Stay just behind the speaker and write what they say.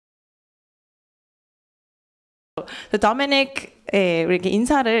Dominic, 이렇게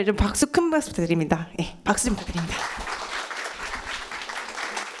인사를 좀 큰 박수 부탁드립니다. 예, 박수 좀 부탁드립니다.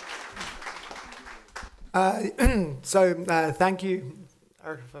 Thank you,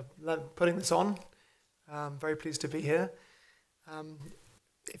 Eric, for putting this on. I'm very pleased to be here.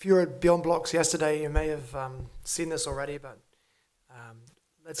 If you were at Beyond Blocks yesterday, you may have seen this already, but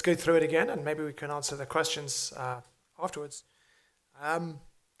let's go through it again, and maybe we can answer the questions afterwards.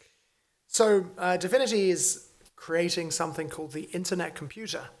 Dfinity is creating something called the Internet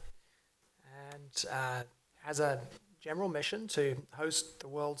Computer, and has a general mission to host the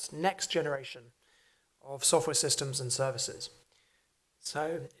world's next generation of software systems and services.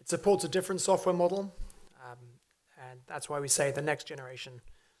 So it supports a different software model, and that's why we say the next generation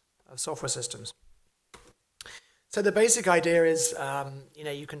of software systems. So the basic idea is,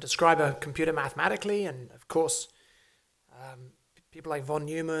 you can describe a computer mathematically, and of course, people like von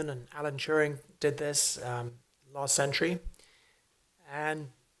Neumann and Alan Turing did this last century. And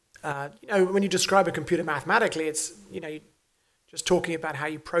when you describe a computer mathematically, it's just talking about how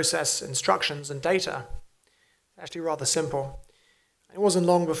you process instructions and data. It's actually rather simple. It wasn't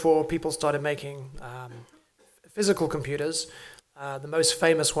long before people started making physical computers. The most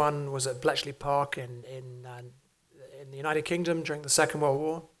famous one was at Bletchley Park in the United Kingdom during the Second World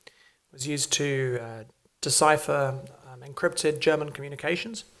War. It was used to decipher encrypted German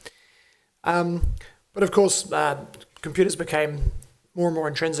communications. But of course, computers became more and more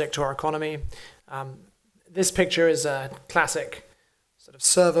intrinsic to our economy. This picture is a classic sort of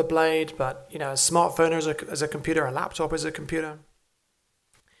server blade, but a smartphone is a computer, a laptop is a computer.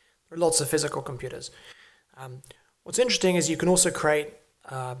 There are lots of physical computers. What's interesting is you can also create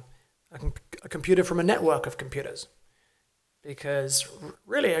a computer from a network of computers, because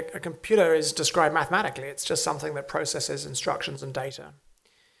really a computer is described mathematically. It's just something that processes instructions and data.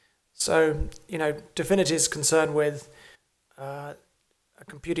 So, Dfinity is concerned with a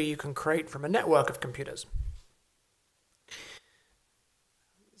computer you can create from a network of computers.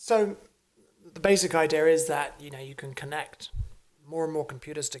 So the basic idea is that you can connect more and more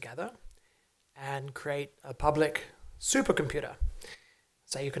computers together and create a public supercomputer.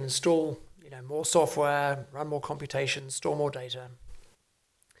 So you can install more software, run more computations, store more data,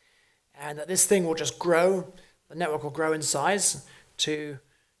 and that this thing will just grow. The network will grow in size to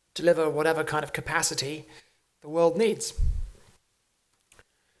deliver whatever kind of capacity the world needs.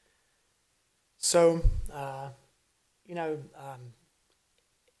 So,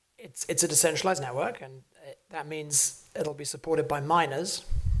 it's a decentralized network, and that means it'll be supported by miners.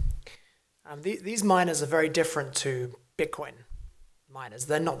 These miners are very different to Bitcoin miners.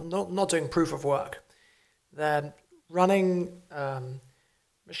 They're not doing proof of work. They're running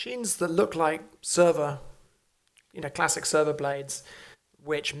machines that look like classic server blades,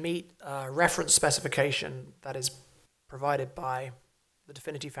 which meet a reference specification that is provided by the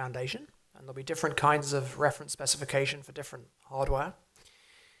Dfinity Foundation. And there'll be different kinds of reference specification for different hardware.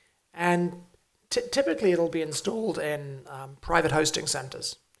 And typically it'll be installed in private hosting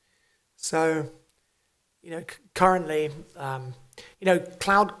centers. So, currently,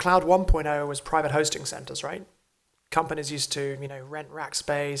 Cloud 1.0 was private hosting centers, right? Companies used to, rent rack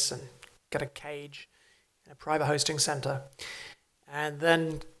space and get a cage in a private hosting center. And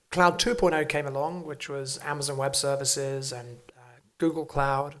then Cloud 2.0 came along, which was Amazon Web Services and Google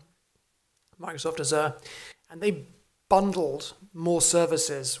Cloud, Microsoft Azure, and they bundled more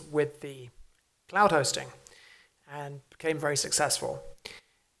services with the cloud hosting and became very successful.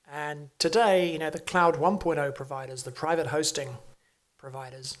 And today, the Cloud 1.0 providers, the private hosting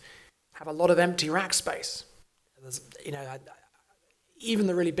providers, have a lot of empty rack space. There's, even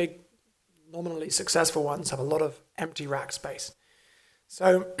the really big, nominally successful ones have a lot of empty rack space.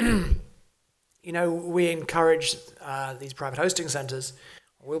 So, we encourage these private hosting centers,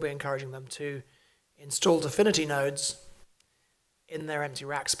 or we'll be encouraging them to install Dfinity nodes in their empty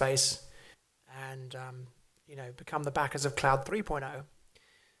rack space and, become the backers of Cloud 3.0.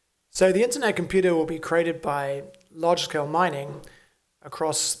 So the Internet Computer will be created by large-scale mining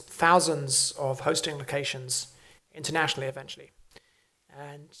across thousands of hosting locations internationally eventually.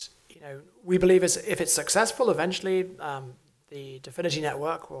 And, we believe if it's successful, eventually the Dfinity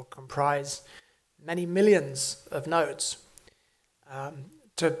network will comprise many millions of nodes.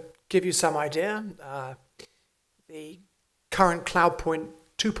 To give you some idea, the current Cloud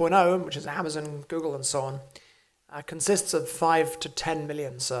 2.0, which is Amazon, Google, and so on, consists of 5 to 10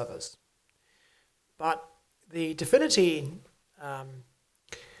 million servers. But the Dfinity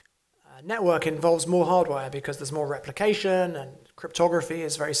network involves more hardware because there's more replication and cryptography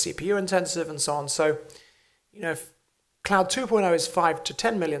is very CPU intensive and so on. So, if Cloud 2.0 is 5 to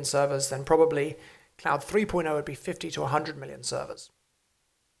 10 million servers, then probably Cloud 3.0 would be 50 to 100 million servers.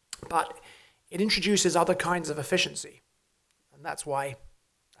 But it introduces other kinds of efficiency, and that's why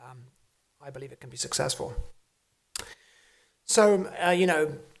I believe it can be successful. So,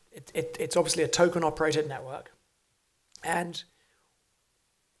 it's obviously a token-operated network, and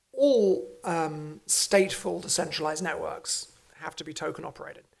all stateful decentralized networks have to be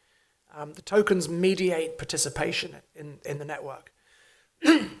token-operated. The tokens mediate participation in the network.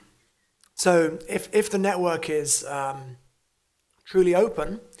 So if the network is truly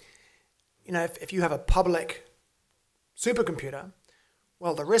open, if you have a public supercomputer,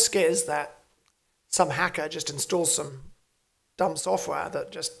 well, the risk is that some hacker just installs some dumb software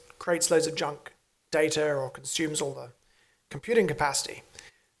that just creates loads of junk data or consumes all the computing capacity.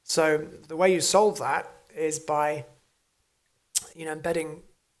 So the way you solve that is by embedding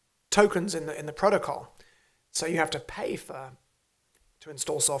tokens in the protocol. So you have to pay to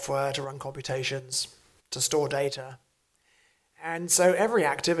install software, to run computations, to store data. And so every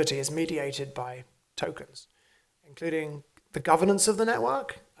activity is mediated by tokens, including the governance of the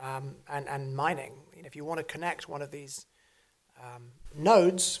network and mining. If you want to connect one of these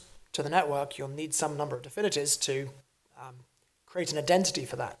nodes to the network, you'll need some number of Dfinities to create an identity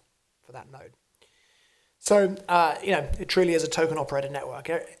for that node. So it truly is a token-operated network.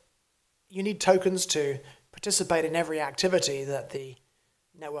 You need tokens to participate in every activity that the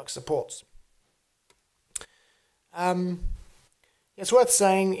network supports. It's worth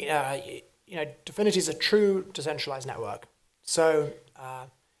saying, Dfinity is a true decentralized network. So,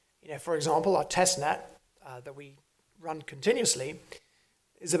 for example, our testnet that we run continuously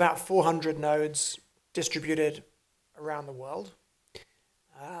is about 400 nodes distributed around the world.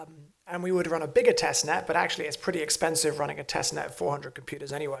 And we would run a bigger testnet, but actually it's pretty expensive running a testnet of 400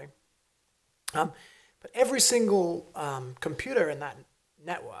 computers anyway. But every single computer in that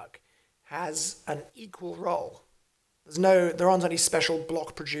network has an equal role. There aren't any special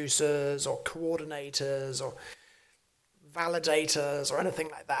block producers or coordinators or validators or anything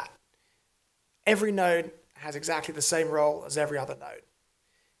like that. Every node has exactly the same role as every other node.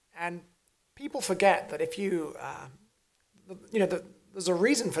 And people forget that if there's a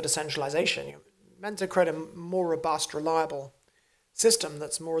reason for decentralization. You're meant to create a more robust, reliable system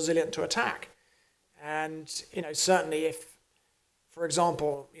that's more resilient to attack. And certainly if, for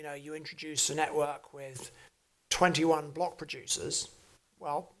example, you introduce a network with 21 block producers,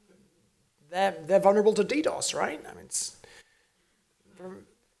 well, they're vulnerable to DDoS, right?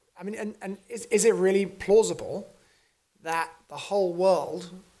 Is it really plausible that the whole world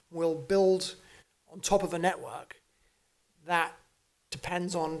will build on top of a network that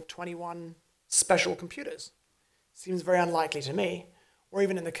depends on 21 special computers? Seems very unlikely to me. Or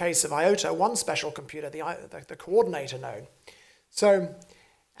even in the case of IOTA, one special computer, the coordinator node. So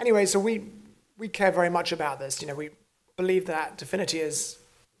anyway, we care very much about this. We believe that Dfinity is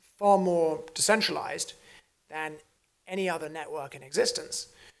far more decentralized than any other network in existence.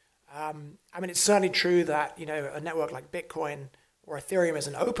 It's certainly true that a network like Bitcoin or Ethereum is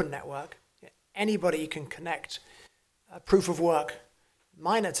an open network. Anybody can connect a proof of work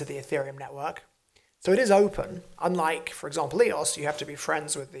miner to the Ethereum network. So it is open. Unlike, for example, EOS, you have to be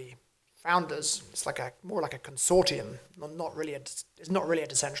friends with the founders. It's more like a consortium. It's not really a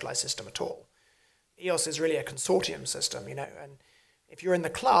decentralized system at all. EOS is really a consortium system, and if you're in the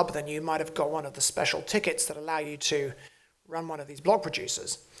club, then you might have got one of the special tickets that allow you to run one of these block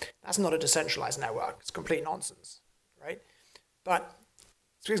producers. That's not a decentralized network. It's complete nonsense, right? But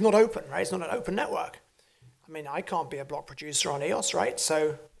so it's not open, right? It's not an open network. I can't be a block producer on EOS, right?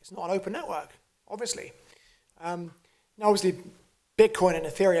 So it's not an open network, obviously. Now, obviously, Bitcoin and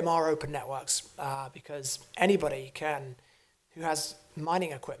Ethereum are open networks because anybody who has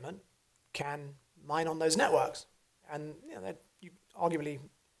mining equipment can mine on those networks. And they're arguably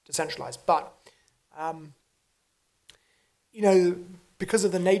decentralized. But, because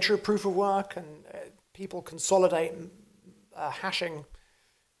of the nature of proof of work and people consolidate hashing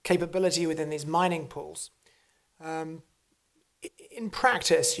capability within these mining pools, in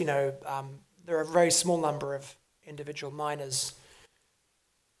practice, there are a very small number of individual miners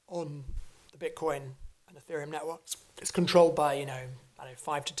on the Bitcoin and Ethereum networks. It's controlled by,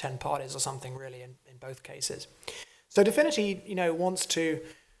 5 to 10 parties or something, really, in both cases. So Dfinity, wants to,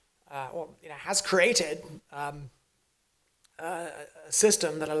 has created a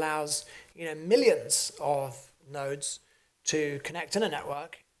system that allows, millions of nodes to connect in a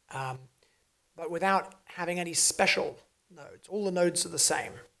network, but without having any special nodes. All the nodes are the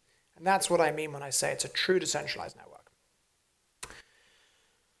same. And that's what I mean when I say it's a true decentralized network.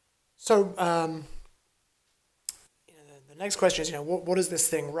 So the next question is, what does this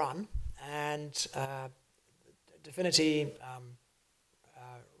thing run? and Dfinity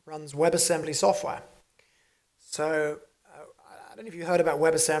runs WebAssembly software. So I don't know if you heard about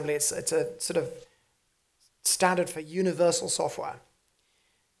WebAssembly. It's a sort of standard for universal software.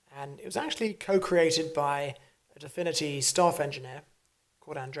 And it was actually co-created by a Dfinity staff engineer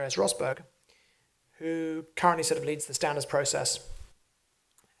called Andreas Rosberg, who currently sort of leads the standards process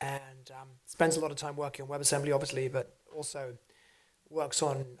and spends a lot of time working on WebAssembly, obviously, but also works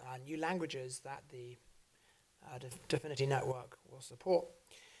on new languages that the Dfinity network will support.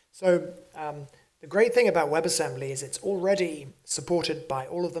 So the great thing about WebAssembly is it's already supported by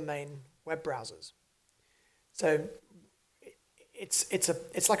all of the main web browsers. So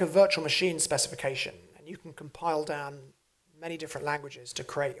it's like a virtual machine specification, and you can compile down many different languages to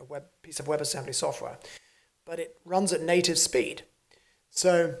create a piece of WebAssembly software, but it runs at native speed.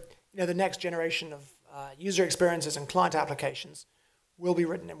 So the next generation of user experiences and client applications will be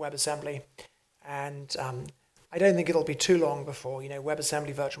written in WebAssembly, and I don't think it'll be too long before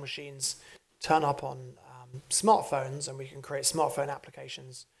WebAssembly virtual machines turn up on smartphones, and we can create smartphone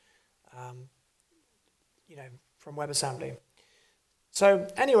applications from WebAssembly. So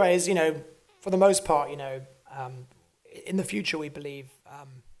anyways, for the most part, in the future we believe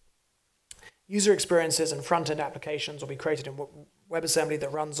user experiences and front-end applications will be created in WebAssembly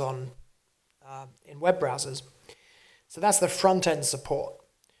that runs on in web browsers. So that's the front-end support.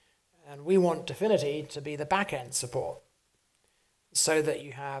 And we want Dfinity to be the back-end support, so that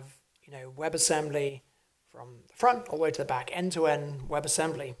you have WebAssembly from the front all the way to the back, end-to-end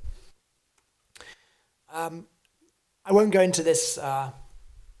WebAssembly. I won't go into this in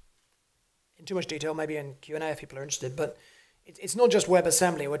too much detail, maybe in Q&A if people are interested, but it's not just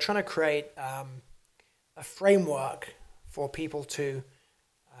WebAssembly. We're trying to create a framework for people to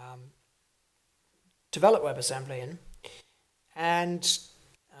develop WebAssembly in. And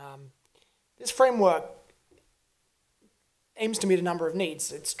this framework aims to meet a number of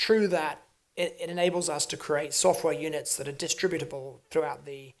needs. It's true that it enables us to create software units that are distributable throughout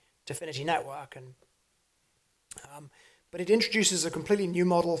the Dfinity network, and but it introduces a completely new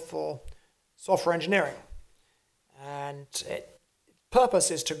model for software engineering. And its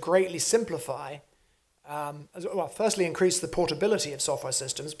purpose is to greatly simplify, firstly increase the portability of software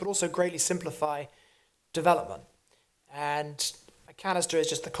systems, but also greatly simplify development. And a canister is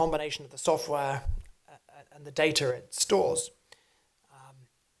just the combination of the software and the data it stores.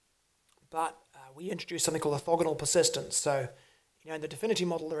 But we introduced something called orthogonal persistence. So, in the Dfinity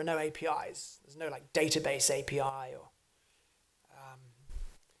model, there are no APIs. There's no database API or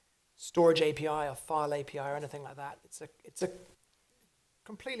storage API or file API or anything like that. It's a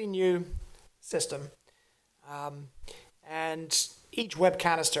completely new system, and each web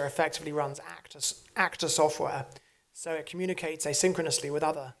canister effectively runs actor software, so it communicates asynchronously with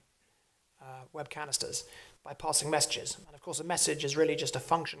other web canisters by passing messages. And of course, a message is really just a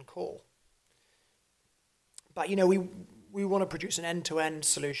function call. But we want to produce an end-to-end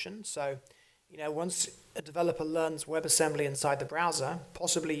solution. So, once a developer learns WebAssembly inside the browser,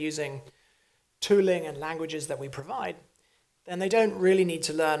 possibly using tooling and languages that we provide, then they don't really need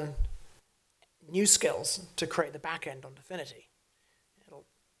to learn new skills to create the backend on Dfinity. It'll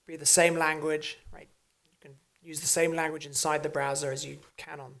be the same language, right? You can use the same language inside the browser as you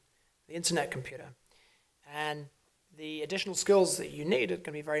can on the internet computer. And the additional skills that you need are going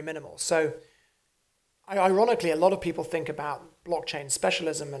to be very minimal. So, ironically, a lot of people think about blockchain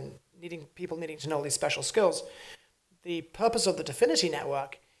specialism and people needing to know all these special skills. The purpose of the Dfinity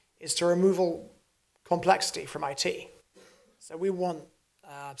network is to remove all complexity from IT. So we want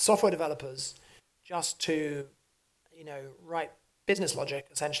software developers just to, write business logic,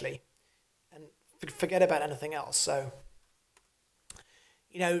 essentially, and forget about anything else. So,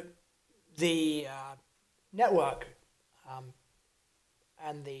 the network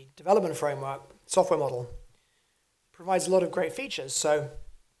and the development framework, software model, provides a lot of great features. So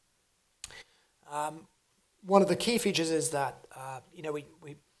one of the key features is that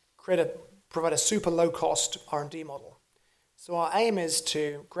we provide a super low-cost R&D model. So our aim is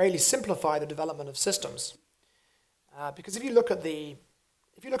to greatly simplify the development of systems, because if you look at the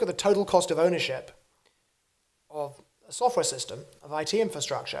total cost of ownership of a software system, of IT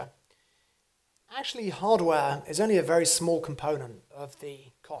infrastructure, actually hardware is only a very small component of the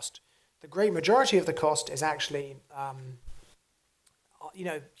cost. The great majority of the cost is actually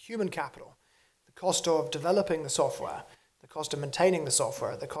human capital. The cost of developing the software, the cost of maintaining the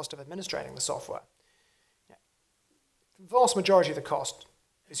software, the cost of administrating the software. The vast majority of the cost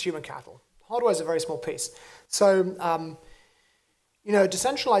is human capital. Hardware is a very small piece. So, a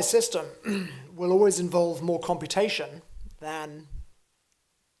decentralized system will always involve more computation than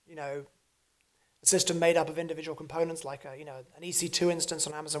a system made up of individual components like an EC2 instance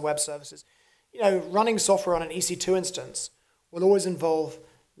on Amazon Web Services. Running software on an EC2 instance will always involve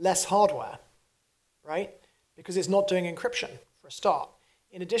less hardware, right? Because it's not doing encryption for a start.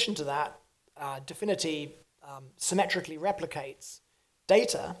 In addition to that, Dfinity symmetrically replicates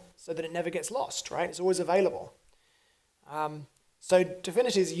data so that it never gets lost, right? It's always available. So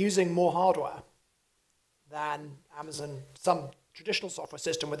Dfinity is using more hardware than Amazon, some traditional software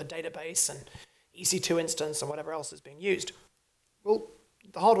system with a database and EC2 instance and whatever else is being used. Well,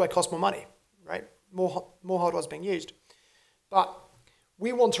 the hardware costs more money, right? More hardware is being used. But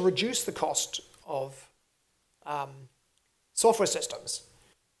we want to reduce the cost of software systems.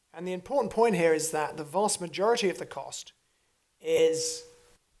 And the important point here is that the vast majority of the cost is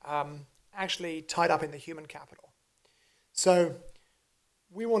actually tied up in the human capital. So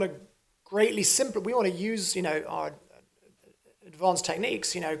we want to we want to use, our advanced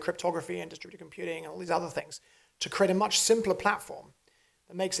techniques, cryptography and distributed computing and all these other things to create a much simpler platform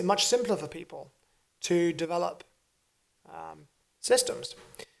that makes it much simpler for people to develop systems.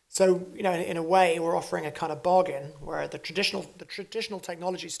 So, in a way, we're offering a kind of bargain where the traditional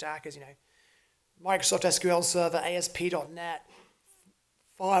technology stack is, Microsoft SQL Server, ASP.NET,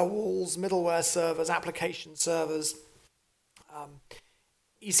 firewalls, middleware servers, application servers,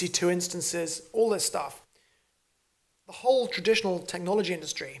 EC2 instances, all this stuff. The whole traditional technology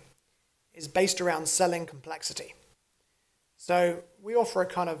industry is based around selling complexity. So we offer a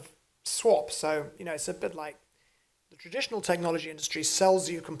kind of swap. So, it's a bit like the traditional technology industry sells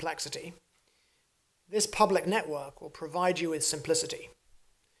you complexity. This public network will provide you with simplicity.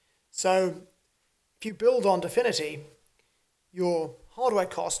 So if you build on Dfinity, your hardware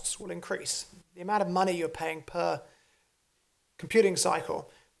costs will increase. The amount of money you're paying per computing cycle,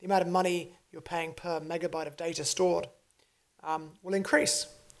 the amount of money you're paying per megabyte of data stored will increase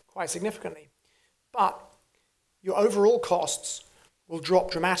quite significantly. But your overall costs will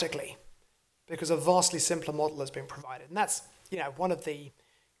drop dramatically because a vastly simpler model has been provided. And that's one of the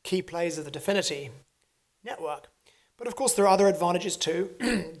key plays of the Dfinity network. But of course, there are other advantages too.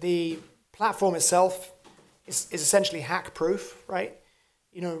 The platform itself is essentially hack-proof, right?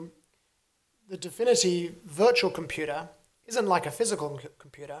 The Dfinity virtual computer isn't like a physical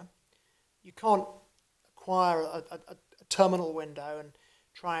computer. You can't acquire a terminal window and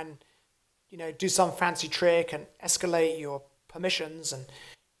try and do some fancy trick and escalate your permissions and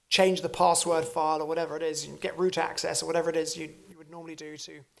change the password file or whatever it is, and get root access or whatever it is you would normally do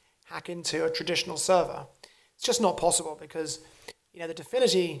to hack into a traditional server. It's just not possible because the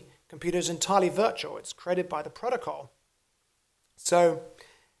Dfinity computer is entirely virtual. It's created by the protocol. So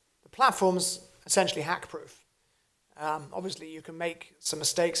the platform's essentially hack-proof. Obviously, you can make some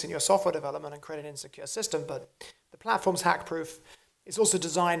mistakes in your software development and create an insecure system, but the platform's hack-proof. It's also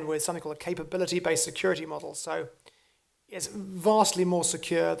designed with something called a capability-based security model. So it's vastly more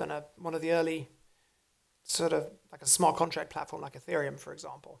secure than one of the early sort of like a smart contract platform like Ethereum, for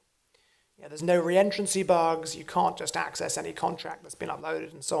example. There's no reentrancy bugs. You can't just access any contract that's been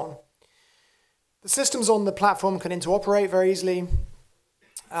uploaded and so on. The systems on the platform can interoperate very easily.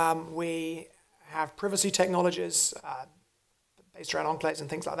 We have privacy technologies based around enclaves and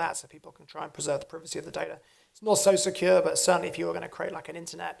things like that, so people can try and preserve the privacy of the data. It's not so secure, but certainly if you were going to create like an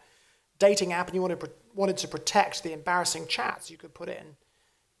internet dating app and you wanted to protect the embarrassing chats, you could put it in,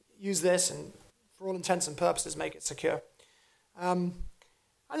 use this, and for all intents and purposes, make it secure. And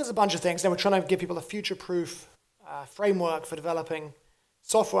there's a bunch of things. Then we're trying to give people a future-proof framework for developing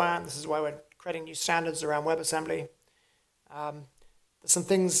software, and this is why we're creating new standards around WebAssembly. There's some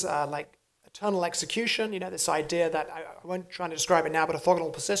things like eternal execution, this idea that I won't try to describe it now, but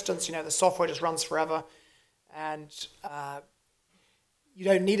orthogonal persistence, the software just runs forever, and you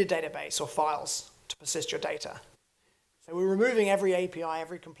don't need a database or files to persist your data. So we're removing every API,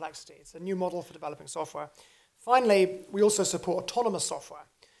 every complexity. It's a new model for developing software. Finally, we also support autonomous software.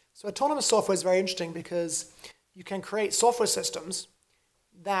 So autonomous software is very interesting because you can create software systems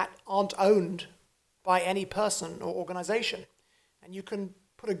that aren't owned by any person or organization. And you can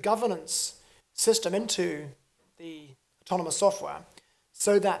put a governance system into the autonomous software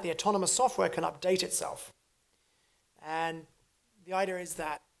so that the autonomous software can update itself. And the idea is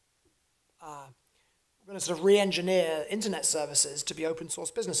that we're going to sort of re-engineer internet services to be open source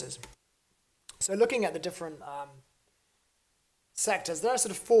businesses. So looking at the different sectors, there are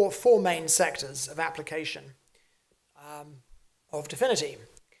sort of four main sectors of application of Dfinity.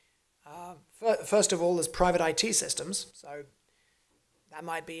 First of all, there's private IT systems. So that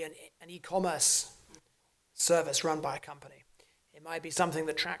might be an e-commerce service run by a company. It might be something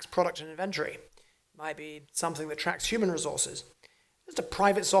that tracks product and inventory. It might be something that tracks human resources. just a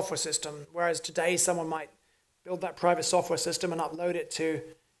private software system, whereas today someone might build that private software system and upload it to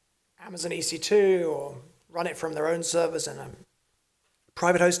Amazon EC2 or run it from their own servers in a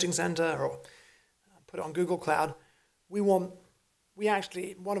private hosting center or put it on Google Cloud. One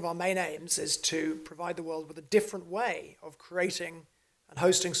of our main aims is to provide the world with a different way of creating and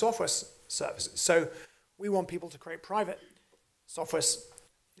hosting software services. So we want people to create private software,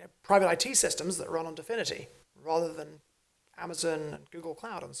 private IT systems that run on Dfinity rather than Amazon and Google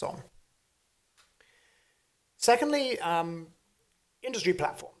Cloud and so on. Secondly, industry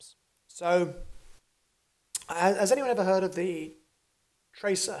platforms. So has anyone ever heard of the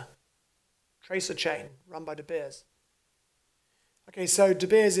Tracer chain run by De Beers? Okay, so De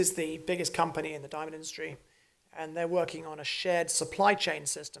Beers is the biggest company in the diamond industry, and they're working on a shared supply chain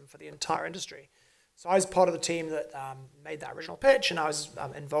system for the entire industry. So I was part of the team that made that original pitch, and I was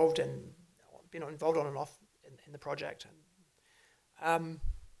involved on and off in the project.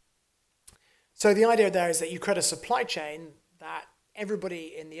 So the idea there is that you create a supply chain that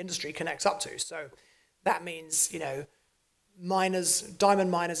everybody in the industry connects up to. So that means, diamond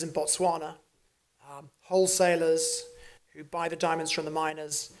miners in Botswana, wholesalers who buy the diamonds from the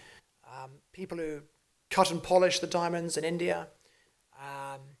miners, people who cut and polish the diamonds in India,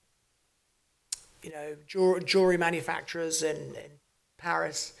 jewelry manufacturers in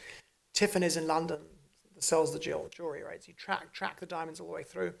Paris, Tiffany's in London that sells the jewelry, right? So you track the diamonds all the way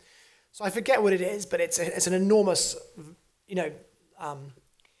through. So I forget what it is, but it's an enormous,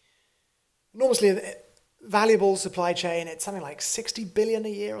 enormously valuable supply chain. It's something like 60 billion a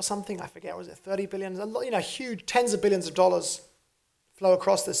year or something. I forget, was it 30 billion? A lot, huge tens of billions of dollars flow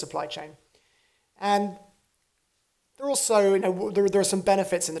across this supply chain. And there are also, there are some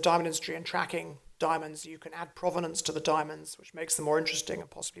benefits in the diamond industry in tracking diamonds. You can add provenance to the diamonds, which makes them more interesting and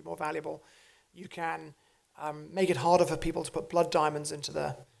possibly more valuable. You can make it harder for people to put blood diamonds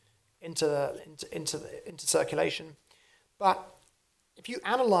into circulation. But if you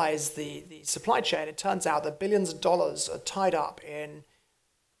analyze the supply chain, it turns out that billions of dollars are tied up in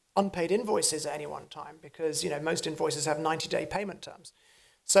unpaid invoices at any one time because, most invoices have 90-day payment terms.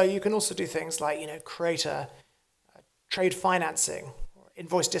 So you can also do things like, create a trade financing or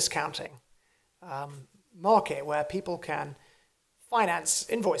invoice discounting market where people can finance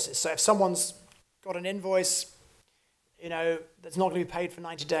invoices. So if someone's got an invoice, that's not going to be paid for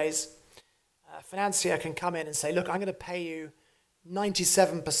 90 days, a financier can come in and say, look, I'm going to pay you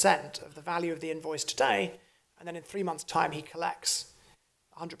 97% of the value of the invoice today, and then in 3 months' time he collects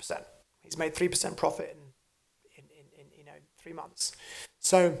 100%. He's made 3% profit in 3 months.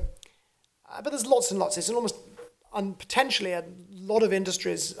 So, but there's lots and lots. It's almost potentially a lot of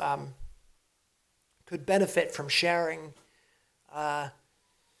industries could benefit from sharing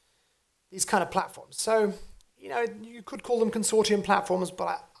these kind of platforms. So, you could call them consortium platforms,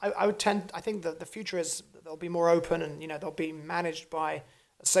 but I think that the future is that they'll be more open and, they'll be managed by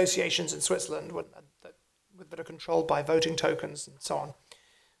associations in Switzerland that are controlled by voting tokens and so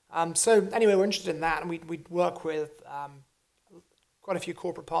on. So anyway, we're interested in that, and we'd work with quite a few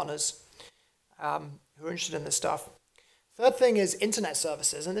corporate partners who are interested in this stuff. Third thing is internet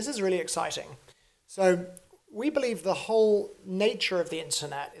services, and this is really exciting. So we believe the whole nature of the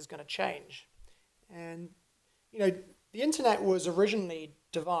internet is going to change. And, the internet was originally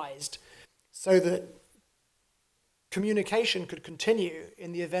devised so that communication could continue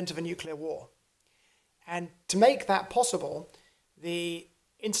in the event of a nuclear war. And to make that possible, the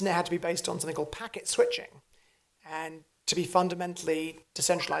internet had to be based on something called packet switching and to be fundamentally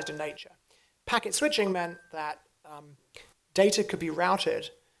decentralized in nature. Packet switching meant that data could be routed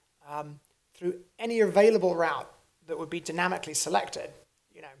through any available route that would be dynamically selected,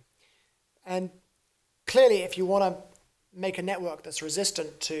 And clearly, if you want to make a network that's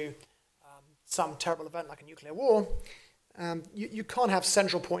resistant to some terrible event like a nuclear war, you can't have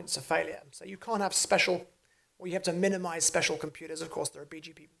central points of failure. So you can't have you have to minimize special computers. Of course, there are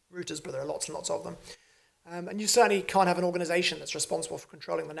BGP routers, but there are lots and lots of them. And you certainly can't have an organization that's responsible for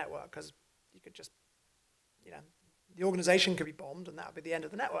controlling the network because you could just, the organization could be bombed and that would be the end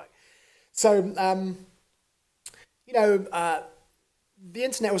of the network. So, the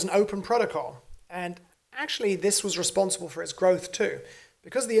internet was an open protocol, and actually this was responsible for its growth too.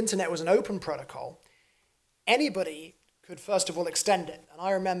 Because the internet was an open protocol, anybody could first of all extend it. And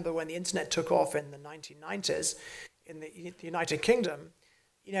I remember when the internet took off in the 1990s in the United Kingdom,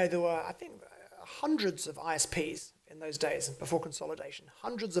 there were, I think, hundreds of ISPs in those days before consolidation.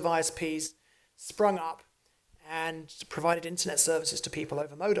 Hundreds of ISPs sprung up and provided internet services to people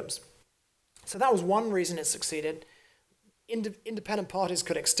over modems. So that was one reason it succeeded. Independent parties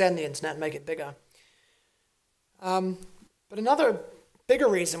could extend the internet and make it bigger. But another bigger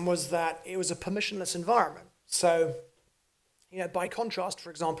reason was that it was a permissionless environment. So, by contrast, for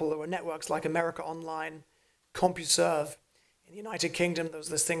example, there were networks like America Online, CompuServe. In the United Kingdom, there was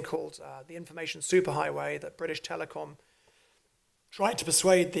this thing called the Information Superhighway that British Telecom tried to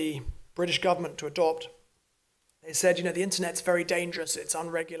persuade the British government to adopt. They said, the internet's very dangerous, it's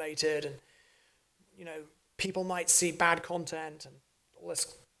unregulated, and, people might see bad content and all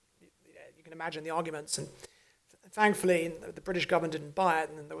this. You can imagine the arguments. And thankfully, the British government didn't buy it,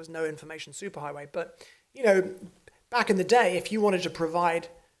 and there was no information superhighway. But, back in the day, if you wanted to provide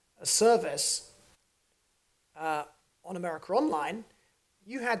a service on America Online,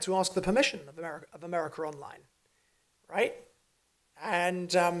 you had to ask the permission of America Online, right?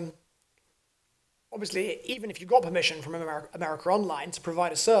 And obviously, even if you got permission from America Online to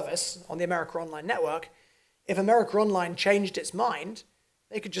provide a service on the America Online network, if America Online changed its mind,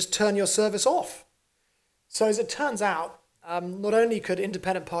 they could just turn your service off. So as it turns out, not only could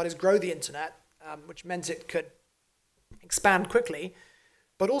independent parties grow the internet, which meant it could expand quickly,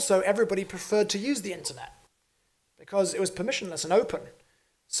 but also everybody preferred to use the internet because it was permissionless and open.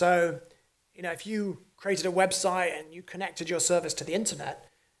 So, if you created a website and you connected your service to the internet,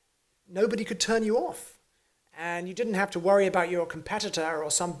 nobody could turn you off. And you didn't have to worry about your competitor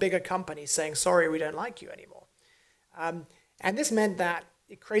or some bigger company saying, sorry, we don't like you anymore. And this meant that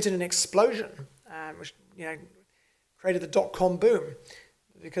it created an explosion, which created the dot-com boom,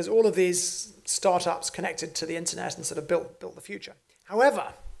 because all of these startups connected to the internet and sort of built the future.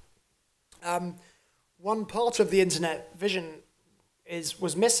 However, one part of the internet vision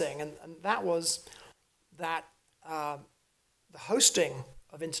was missing, and that was that the hosting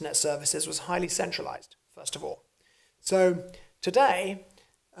of internet services was highly centralized, first of all. So today,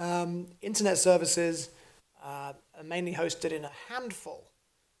 internet services are mainly hosted in a handful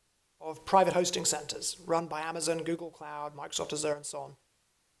of private hosting centers run by Amazon, Google Cloud, Microsoft Azure, and so on.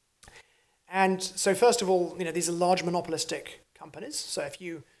 And so first of all, these are large monopolistic companies. So if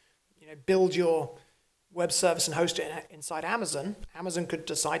you build your web service and host it inside Amazon, Amazon could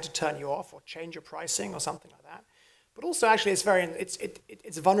decide to turn you off or change your pricing or something like that. But also, actually,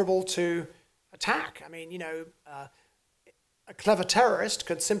 it's vulnerable to attack. I mean, a clever terrorist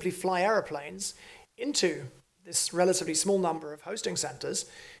could simply fly airplanes into this relatively small number of hosting centers,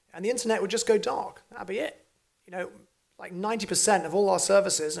 and the internet would just go dark. That'd be it. Like 90% of all our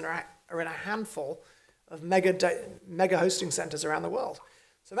services are in a handful of mega hosting centers around the world.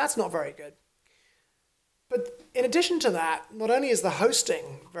 So that's not very good. But in addition to that, not only is the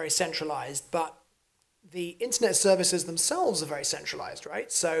hosting very centralized, but the internet services themselves are very centralized,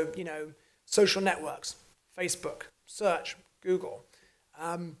 right? So, social networks, Facebook, search, Google,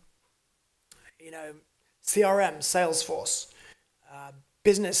 CRM, Salesforce,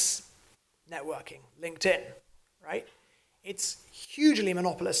 business networking, LinkedIn, right? It's hugely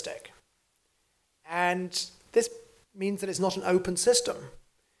monopolistic. And this means that it's not an open system.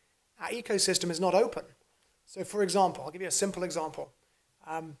 Our ecosystem is not open. So for example, I'll give you a simple example.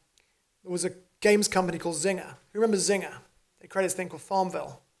 There was a games company called Zynga. Who remembers Zynga? They created this thing called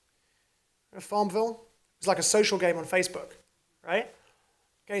Farmville. Remember Farmville? It was like a social game on Facebook, right?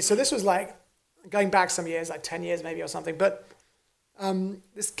 Okay, so this was like, going back some years, like 10 years maybe or something, but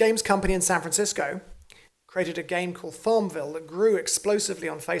this games company in San Francisco created a game called Farmville that grew explosively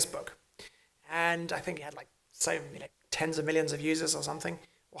on Facebook. And I think it had like tens of millions of users or something,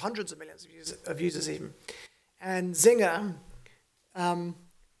 or hundreds of millions of users even. And Zynga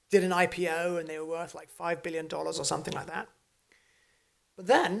did an IPO, and they were worth like $5 billion or something like that. But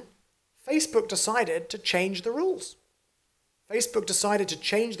then Facebook decided to change the rules. Facebook decided to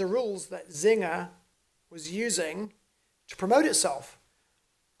change the rules that Zynga was using to promote itself.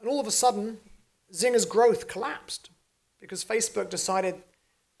 And all of a sudden, Zynga's growth collapsed because Facebook decided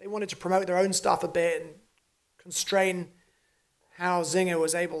they wanted to promote their own stuff a bit and constrain how Zynga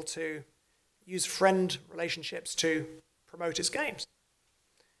was able to use friend relationships to promote its games.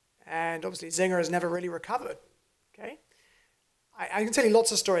 And obviously, Zynga has never really recovered. Okay, I can tell you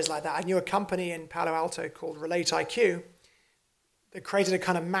lots of stories like that. I knew a company in Palo Alto called Relate IQ that created a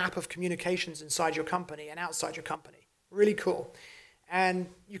kind of map of communications inside your company and outside your company. Really cool. And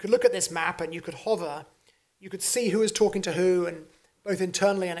you could look at this map and you could hover. You could see who was talking to who, and both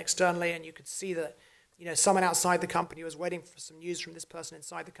internally and externally. And you could see that someone outside the company was waiting for some news from this person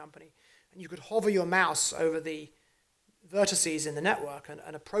inside the company. And you could hover your mouse over the vertices in the network,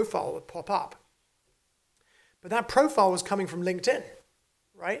 and a profile would pop up. But that profile was coming from LinkedIn,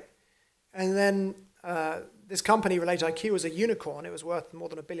 right? And then this company, Relate IQ, was a unicorn. It was worth more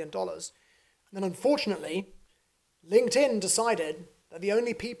than $1 billion. And then unfortunately, LinkedIn decided that the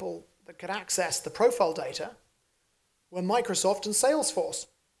only people that could access the profile data were Microsoft and Salesforce,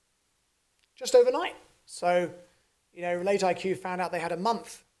 just overnight. So, Relate IQ found out they had a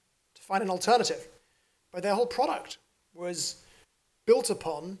month to find an alternative. But their whole product was built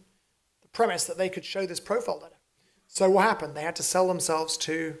upon the premise that they could show this profile data. So what happened? They had to sell themselves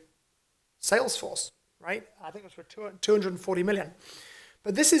to Salesforce, right? I think it was for 240 million.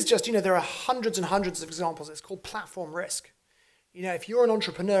 But this is just, there are hundreds and hundreds of examples. It's called platform risk. If you're an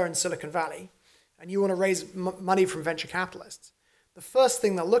entrepreneur in Silicon Valley and you want to raise money from venture capitalists, the first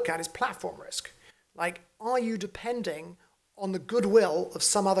thing they'll look at is platform risk. Like, are you depending on the goodwill of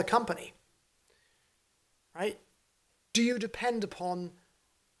some other company? Right? Do you depend upon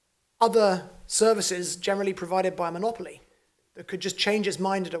other services generally provided by a monopoly that could just change its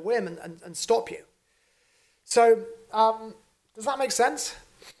mind at a whim and stop you? So, does that make sense?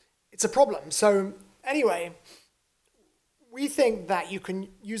 It's a problem. So, anyway, we think that you can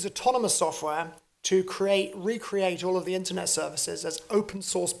use autonomous software to recreate all of the internet services as open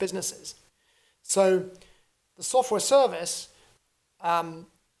source businesses. So, the software service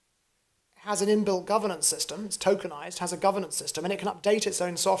has an inbuilt governance system. It's tokenized, has a governance system, and it can update its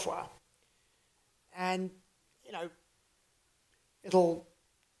own software. And, it'll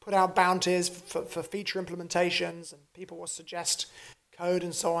put out bounties for feature implementations, and people will suggest code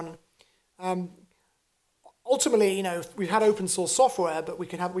and so on. Ultimately, we've had open source software, but we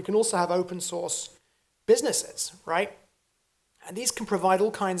can also have open source businesses, right? And these can provide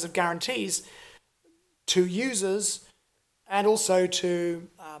all kinds of guarantees to users and also to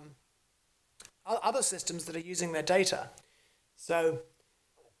other systems that are using their data. So,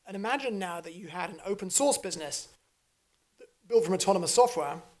 and imagine now that you had an open source business built from autonomous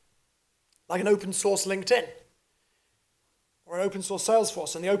software, like an open source LinkedIn or an open source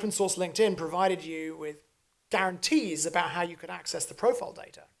Salesforce, and the open source LinkedIn provided you with guarantees about how you could access the profile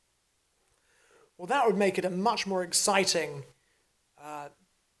data. Well, that would make it a much more exciting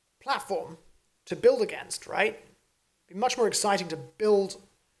platform to build against, right? It'd be much more exciting to build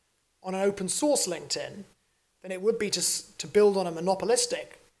on an open source LinkedIn than it would be to build on a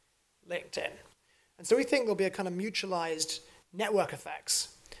monopolistic LinkedIn. And so we think there'll be a kind of mutualized network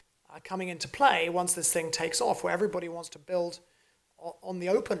effects coming into play once this thing takes off, where everybody wants to build on the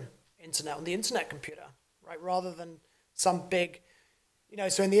open internet, on the internet computer, right? Rather than some big,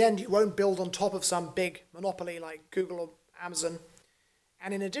 so in the end, you won't build on top of some big monopoly like Google or Amazon.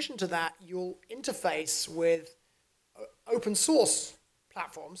 And in addition to that, you'll interface with open source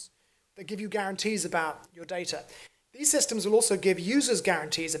platforms that give you guarantees about your data. These systems will also give users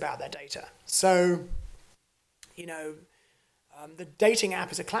guarantees about their data. So, the dating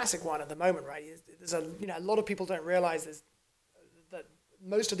app is a classic one at the moment, right? There's a lot of people don't realize that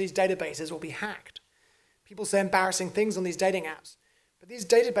most of these databases will be hacked. People say embarrassing things on these dating apps, but these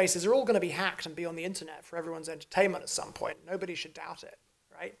databases are all going to be hacked and be on the internet for everyone's entertainment at some point. Nobody should doubt it,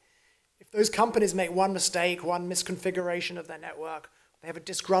 right? If those companies make one mistake, one misconfiguration of their network, they have a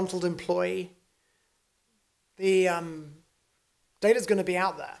disgruntled employee, the data's going to be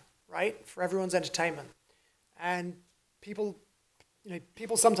out there, right, for everyone's entertainment. And people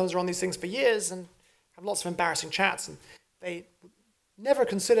sometimes are on these things for years and have lots of embarrassing chats, and they never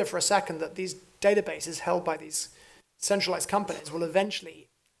consider for a second that these databases held by these centralized companies will eventually,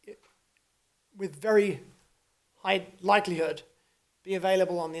 with very high likelihood, be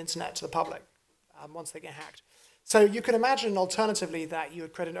available on the internet to the public once they get hacked. So you can imagine alternatively that you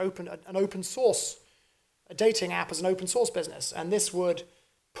would create an open source, a dating app as an open source business, and this would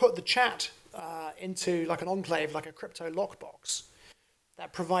put the chat into like an enclave, like a crypto lockbox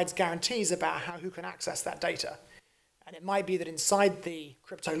that provides guarantees about who can access that data. And it might be that inside the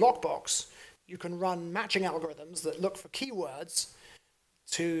crypto lockbox, you can run matching algorithms that look for keywords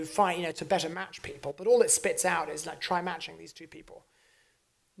to find, to better match people. But all it spits out is like, try matching these two people.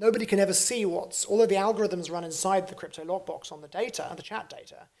 Nobody can ever see all of the algorithms run inside the crypto lockbox on the data, the chat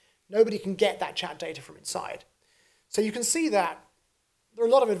data. Nobody can get that chat data from inside. So you can see that there are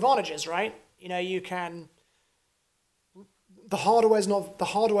a lot of advantages, right? The hardware,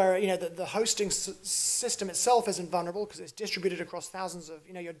 the hosting system itself isn't vulnerable because it's distributed across thousands of,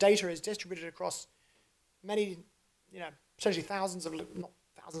 your data is distributed across many, potentially not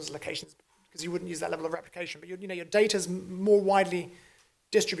thousands of locations because you wouldn't use that level of replication, but your data is more widely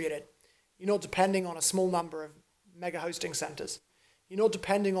distributed. You're not depending on a small number of mega hosting centers. You're not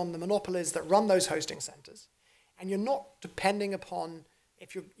depending on the monopolies that run those hosting centers. And you're not depending upon,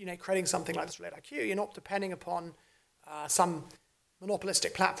 if you're creating something like this Relate IQ, you're not depending upon some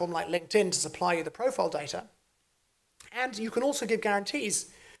monopolistic platform like LinkedIn to supply you the profile data. And you can also give guarantees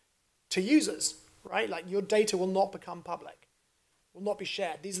to users, right? Like your data will not become public, will not be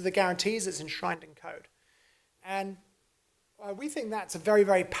shared. These are the guarantees that's enshrined in code. And We think that's a very,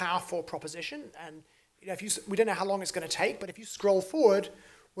 very powerful proposition, and we don't know how long it's going to take, but if you scroll forward,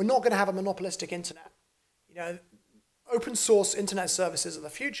 we're not going to have a monopolistic internet. Open source internet services are the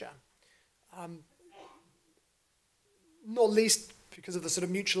future, not least because of the sort of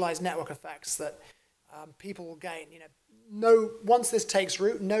mutualized network effects that people will gain. Once this takes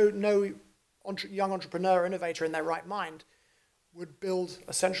root, no young entrepreneur or innovator in their right mind would build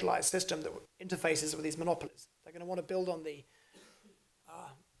a centralized system that interfaces with these monopolies. They're going to want to build on the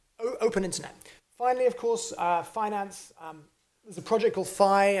open internet. Finally, of course, finance. There's a project called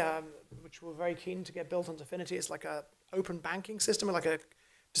Phi, which we're very keen to get built on Dfinity. It's like an open banking system, like a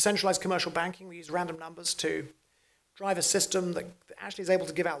decentralized commercial banking. We use random numbers to drive a system that actually is able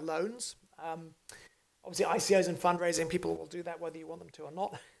to give out loans. Obviously, ICOs and fundraising, people will do that whether you want them to or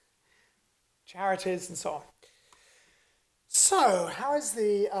not. Charities and so on. So, how is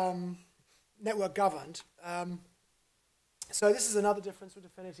the network governed? So this is another difference with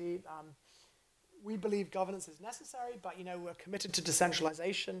Dfinity. We believe governance is necessary, but we're committed to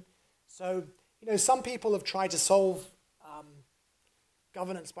decentralization. So some people have tried to solve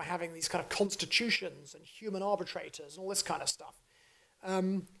governance by having these kind of constitutions and human arbitrators and all this kind of stuff.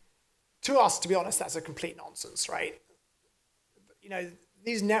 To us, to be honest, that's a complete nonsense, right?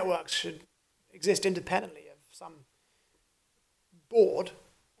 These networks should exist independently of some board,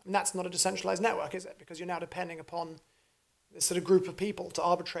 and that's not a decentralized network, is it? Because you're now depending upon this sort of group of people to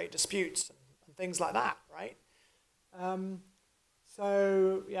arbitrate disputes and things like that, right?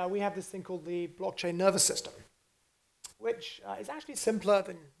 So yeah, we have this thing called the blockchain nervous system, which is actually simpler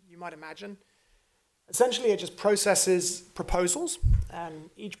than you might imagine. Essentially, it just processes proposals, and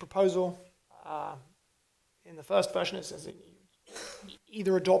each proposal in the first version is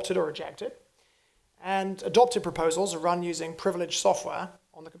either adopted or rejected. And adopted proposals are run using privileged software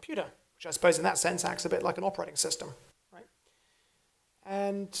on the computer, which I suppose in that sense acts a bit like an operating system, right?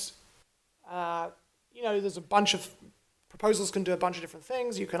 And there's a bunch of proposals can do a bunch of different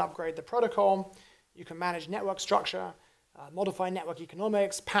things. You can upgrade the protocol, you can manage network structure, modify network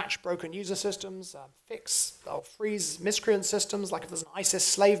economics, patch broken user systems, fix or freeze miscreant systems, like if there's an ISIS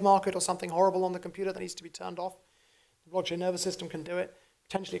slave market or something horrible on the computer that needs to be turned off. The blockchain nervous system can do it.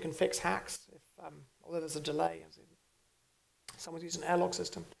 Potentially it can fix hacks, although there's a delay. Someone's using an airlock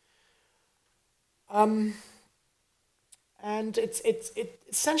system. And it's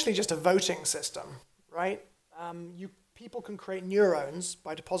essentially just a voting system, right? People can create neurons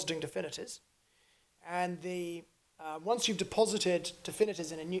by depositing definities, and once you've deposited definities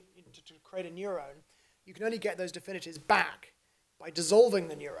to create a neuron, you can only get those definities back by dissolving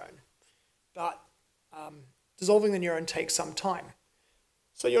the neuron. But dissolving the neuron takes some time.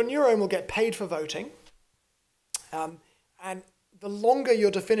 So your neuron will get paid for voting, and the longer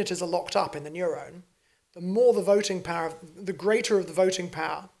your definitives are locked up in the neuron, the more the voting power, the greater of the voting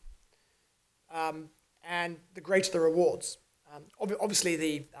power, and the greater the rewards. Obviously,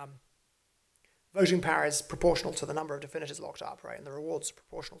 the voting power is proportional to the number of definitives locked up, right? And the rewards are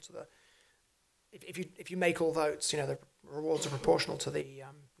proportional to the. If you make all votes, the rewards are proportional to the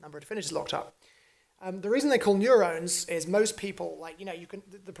number of definitives locked up. The reason they call neurons is most people,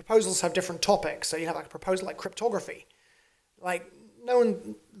 the proposals have different topics. So you have like a proposal like cryptography.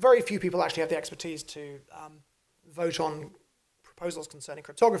 Very few people actually have the expertise to vote on proposals concerning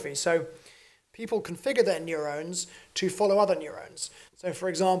cryptography. So people configure their neurons to follow other neurons. So for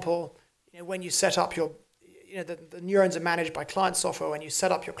example, when you set up your, the neurons are managed by client software. When you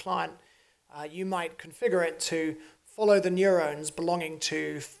set up your client, you might configure it to follow the neurons belonging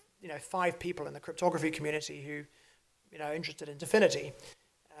to 5 people in the cryptography community who, are interested in Dfinity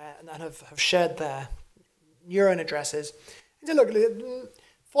and have shared their neuron addresses. And so look,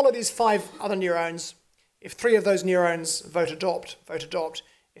 follow these 5 other neurons. If 3 of those neurons vote adopt, vote adopt.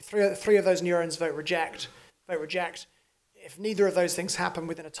 If three of those neurons vote reject, vote reject. If neither of those things happen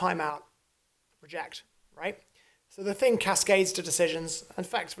within a timeout, reject, right? So the thing cascades to decisions, and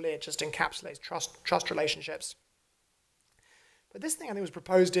effectively it just encapsulates trust relationships. But this thing I think was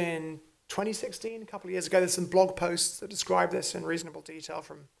proposed in 2016, a couple of years ago. There's some blog posts that describe this in reasonable detail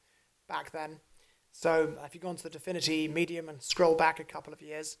from back then. So if you go onto the Dfinity Medium and scroll back a couple of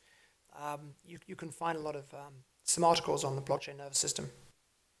years, you can find a lot of some articles on the blockchain nervous system.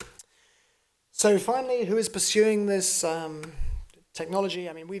 So finally, who is pursuing this technology?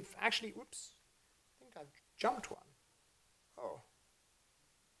 I mean, we've actually, whoops, I think I've jumped one.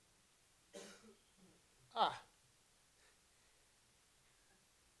 Oh.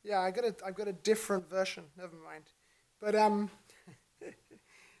 Yeah, I've got a different version. Never mind. But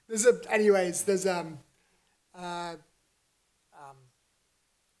there's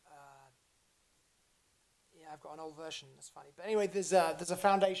I've got an old version. That's funny. But anyway, there's a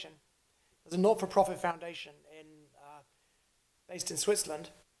foundation. There's a not-for-profit foundation based in Switzerland,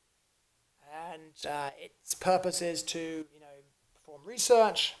 and its purpose is to perform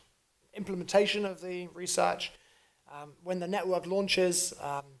research, implementation of the research, when the network launches,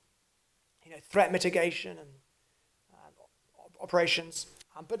 threat mitigation and operations.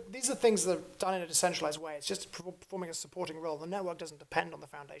 But these are things that are done in a decentralized way. It's just performing a supporting role. The network doesn't depend on the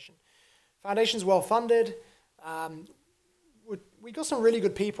foundation. Foundation's well funded. We got some really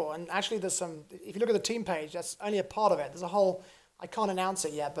good people, and actually there's some, if you look at the team page, that's only a part of it. There's a whole, I can't announce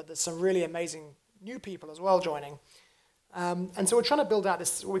it yet, but there's some really amazing new people as well joining. And so we're trying to build out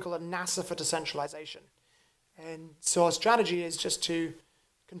this, what we call a NASA for decentralization. And so our strategy is just to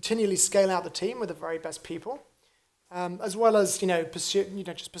continually scale out the team with the very best people, as well as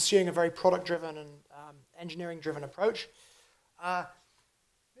just pursuing a very product-driven and engineering-driven approach.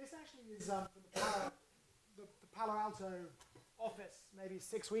 This actually is from the Palo Alto office maybe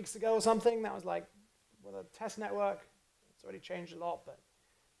 6 weeks ago or something. That was like with a test network. It's already changed a lot, but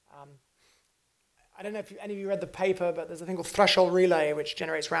I don't know if any of you read the paper, but there's a thing called threshold relay, which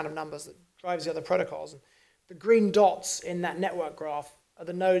generates random numbers that drives the other protocols. And the green dots in that network graph are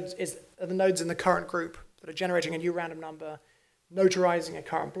the nodes in the current group that are generating a new random number, notarizing a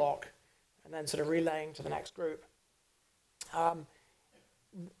current block, and then sort of relaying to the next group.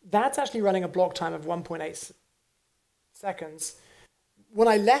 That's actually running a block time of 1.8 seconds. When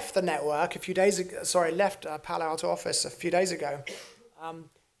I left the network left Palo Alto office a few days ago,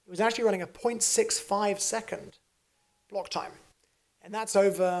 it was actually running a 0.65 second block time, and that's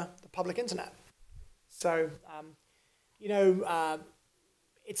over the public internet. So,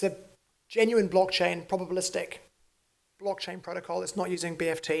 it's a genuine blockchain, probabilistic blockchain protocol. It's not using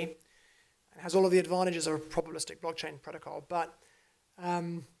BFT. It has all of the advantages of a probabilistic blockchain protocol, but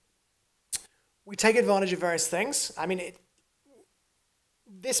we take advantage of various things. I mean,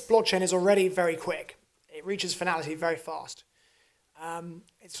 this blockchain is already very quick. It reaches finality very fast.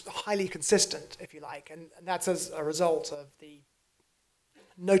 It's highly consistent, if you like, and that's as a result of the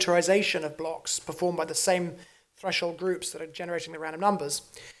notarization of blocks performed by the same threshold groups that are generating the random numbers.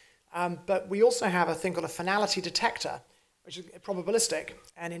 But we also have a thing called a finality detector, which is probabilistic,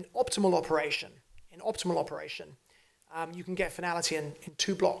 and in optimal operation, you can get finality in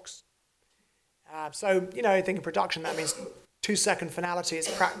 2 blocks. So, I think in production that means 2-second finality is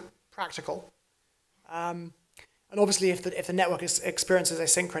practical. And obviously, if the network experiences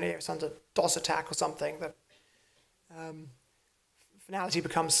asynchrony, if it's under DOS attack or something, the finality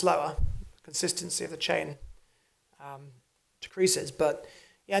becomes slower. Consistency of the chain decreases. But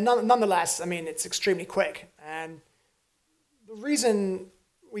yeah, nonetheless, I mean, it's extremely quick. And the reason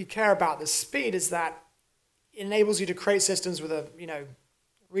we care about this speed is that it enables you to create systems with a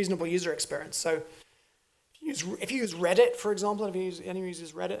reasonable user experience. So if you use Reddit, for example, if anyone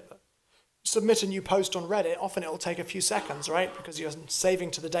uses Reddit, submit a new post on Reddit, often it will take a few seconds, right? Because you're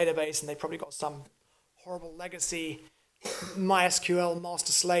saving to the database and they've probably got some horrible legacy MySQL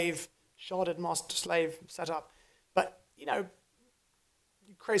master-slave, sharded master-slave setup. But, you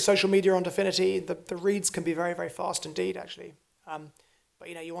create social media on Dfinity, the reads can be very, very fast indeed, actually. But,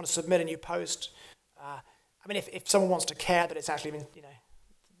 you want to submit a new post. I mean, if someone wants to care that it's actually been,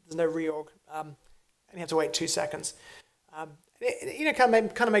 there's no reorg, and you have to wait 2 seconds. It kind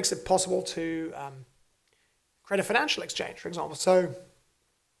of makes it possible to create a financial exchange, for example. So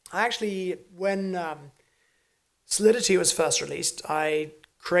I actually, when Solidity was first released, I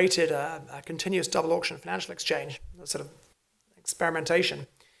created a continuous double auction financial exchange, a sort of experimentation.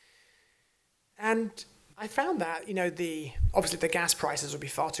 And I found that, obviously the gas prices would be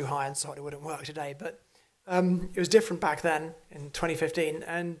far too high and so it wouldn't work today, but it was different back then in 2015.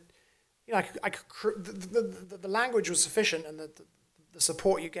 And the language was sufficient, and the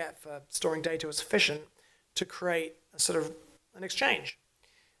support you get for storing data was sufficient to create a sort of an exchange.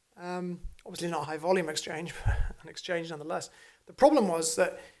 Obviously not a high volume exchange, but an exchange nonetheless. The problem was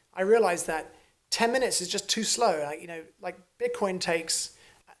that I realized that 10 minutes is just too slow. Like Bitcoin takes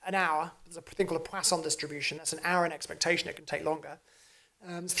an hour. There's a thing called a Poisson distribution. That's an hour in expectation. It can take longer.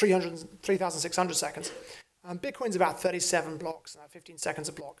 It's 3,600 seconds. Bitcoin's about 37 blocks, 15 seconds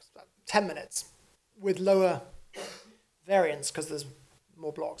a block, about 10 minutes with lower variance because there's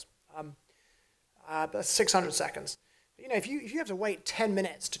more blocks. That's 600 seconds. But, if you have to wait 10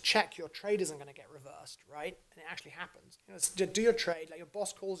 minutes to check your trade isn't going to get reversed, right? And it actually happens. Do your trade, like your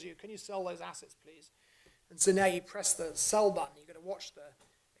boss calls you, can you sell those assets, please? And so now you press the sell button, you've got to watch the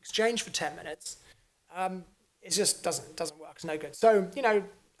exchange for 10 minutes. It just doesn't work. It's no good. So,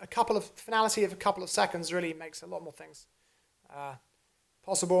 finality of a couple of seconds really makes a lot more things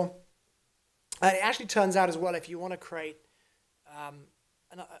possible. And it actually turns out as well, if you want to create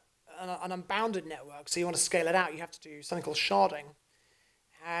an unbounded network, so you want to scale it out, you have to do something called sharding.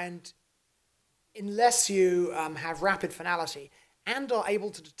 And unless you have rapid finality and are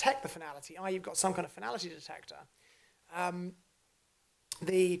able to detect the finality, i.e. you've got some kind of finality detector,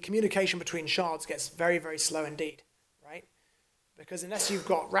 the communication between shards gets very, very slow indeed, right? Because unless you've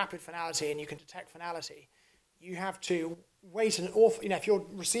got rapid finality and you can detect finality, you have to wait an awful, if you're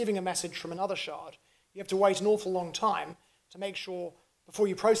receiving a message from another shard, you have to wait an awful long time to make sure before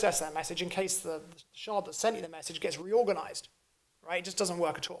you process that message in case the shard that sent you the message gets reorganized, right? It just doesn't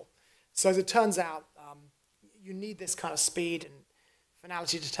work at all. So as it turns out, you need this kind of speed and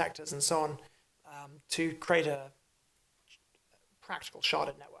finality detectors and so on to create a practical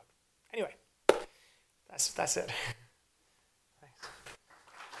sharded network. Anyway, that's it. Thanks.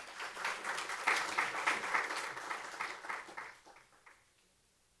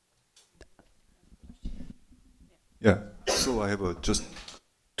 Yeah, so I have just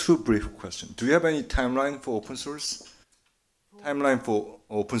two brief questions. Do you have any timeline for open source? Timeline for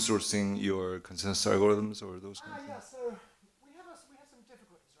open sourcing your consensus algorithms or those kinds of things? Yeah, so we have some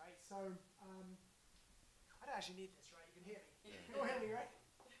difficulties, right? So I don't actually need this, right? You can hear me. You can hear me, right?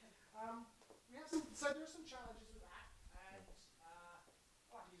 So there are some challenges with that, and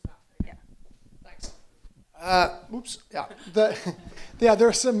I can use that. Okay. Yeah. Thanks. Oops. Yeah.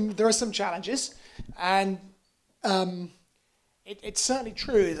 There are some challenges, and it's certainly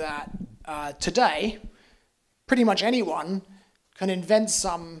true that today, pretty much anyone can invent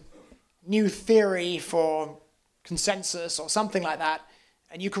some new theory for consensus or something like that,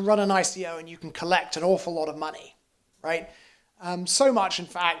 and you can run an ICO and you can collect an awful lot of money, right? So much, in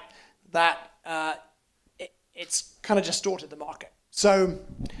fact, that it's kind of distorted the market. So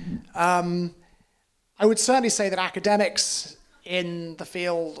I would certainly say that academics in the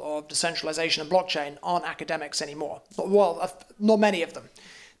field of decentralization and blockchain aren't academics anymore. Well, not many of them.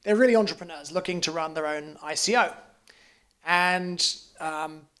 They're really entrepreneurs looking to run their own ICO. And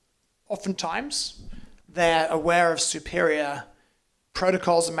oftentimes, they're aware of superior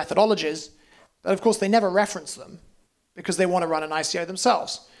protocols and methodologies, but of course they never reference them because they want to run an ICO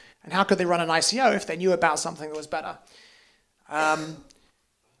themselves. And how could they run an ICO if they knew about something that was better?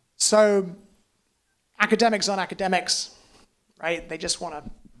 So academics aren't academics, right? They just want to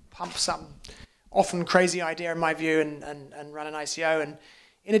pump some often crazy idea, in my view, and run an ICO. And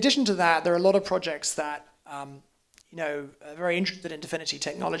in addition to that, there are a lot of projects that are very interested in Dfinity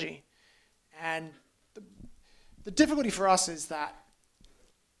technology. And the difficulty for us is that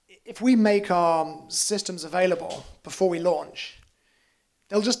if we make our systems available before we launch,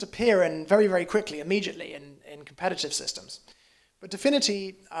 they'll just appear in very, very quickly, immediately in competitive systems. But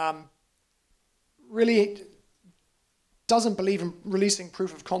Dfinity really doesn't believe in releasing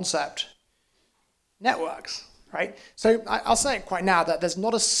proof of concept networks, right? So I'll say it quite now that there's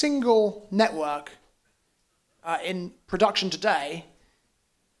not a single network in production today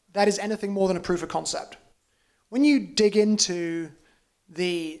that is anything more than a proof of concept. When you dig into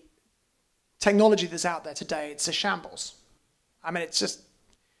the technology that's out there today, it's a shambles. I mean, it's just,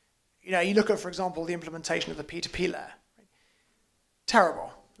 you look at, for example, the implementation of the P2P layer. Right?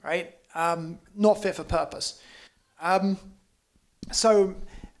 Terrible, right? Not fit for purpose. So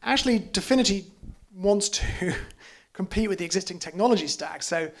actually, Dfinity wants to compete with the existing technology stack.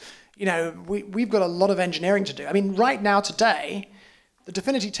 So, we've got a lot of engineering to do. I mean, right now, today, the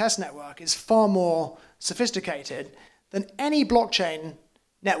Dfinity test network is far more sophisticated than any blockchain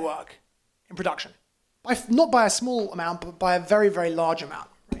network in production. Not by a small amount, but by a very, very large amount.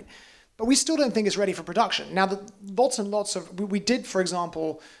 Right? But we still don't think it's ready for production. Now, lots and lots of, we did, for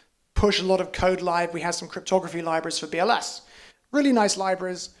example, push a lot of code live. We had some cryptography libraries for BLS. Really nice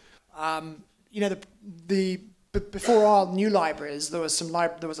libraries. Before our new libraries, there was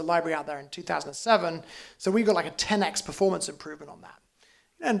a library out there in 2007. So we got like a 10x performance improvement on that.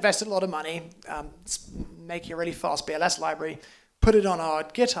 Invested a lot of money, making a really fast BLS library, put it on our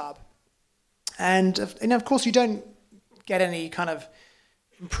GitHub. And of course, you don't get any kind of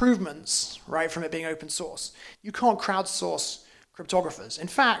improvements, right, from it being open source. You can't crowdsource cryptographers. In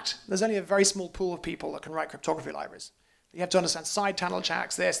fact, there's only a very small pool of people that can write cryptography libraries. You have to understand side channel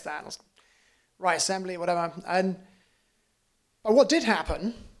checks, this, that, write assembly, whatever. But what did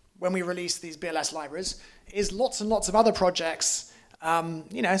happen when we released these BLS libraries is lots and lots of other projects so,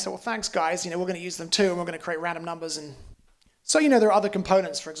 well, thanks, guys. We're going to use them too, and we're going to create random numbers. And so, there are other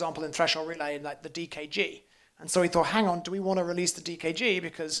components, for example, in threshold relay, like the DKG. And so we thought, hang on, do we want to release the DKG?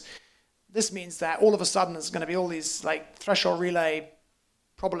 Because this means that all of a sudden there's going to be all these like threshold relay,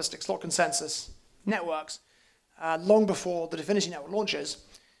 probabilistic slot consensus networks long before the Dfinity network launches.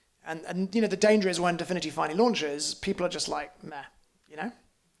 And you know, the danger is when Dfinity finally launches, people are just like, meh, you know?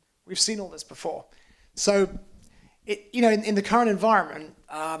 We've seen all this before. So, you know, in the current environment,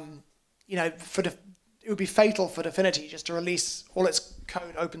 you know, it would be fatal for Dfinity just to release all its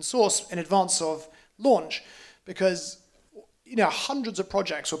code open source in advance of launch, because, you know, hundreds of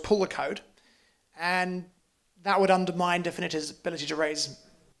projects would pull the code, and that would undermine Dfinity's ability to raise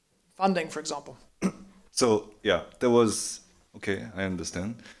funding, for example. So yeah, that was okay. I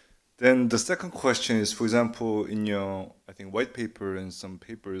understand. Then the second question is, for example, in your, I think, white paper and some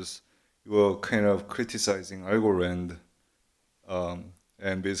papers, you were kind of criticizing Algorand,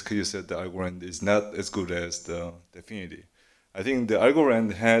 and basically you said the Algorand is not as good as the Dfinity. I think the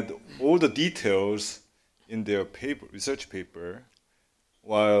Algorand had all the details in their paper, research paper,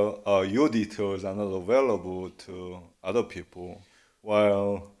 while your details are not available to other people.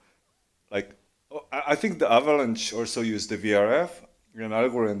 While, like, I think the Avalanche also used the VRF, and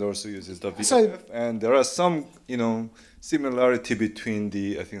Algorand also uses the VRF, and there are some, you know, similarity between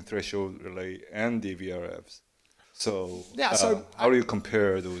the, I think, threshold relay and the VRFs. So, yeah, so how do you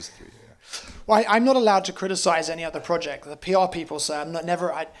compare those three? Well, I'm not allowed to criticize any other project. The PR people say I'm not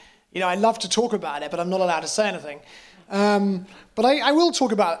never. You know, I love to talk about it, but I'm not allowed to say anything. But I will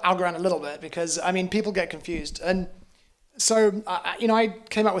talk about Algorand a little bit, because I mean, people get confused. And so, you know, I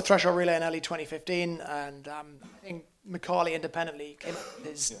came up with Threshold Relay in early 2015, and I think McCarley independently came up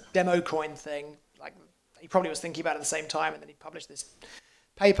with his demo coin thing. Like, he probably was thinking about it at the same time, and then he published this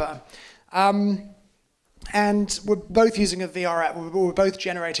paper. And we're both using a VRF. We're both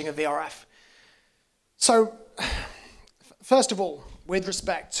generating a VRF. So, first of all, with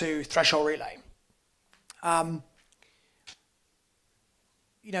respect to Threshold Relay,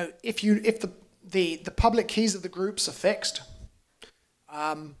 you know, if the public keys of the groups are fixed,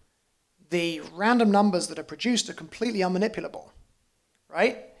 the random numbers that are produced are completely unmanipulable,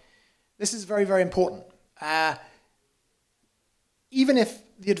 right? This is very, very important. Even if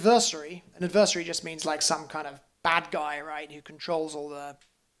the adversary, an adversary just means like some kind of bad guy, right, who controls all the,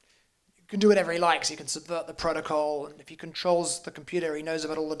 you can do whatever he likes, he can subvert the protocol, and if he controls the computer, he knows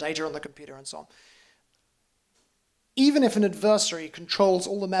about all the data on the computer and so on. Even if an adversary controls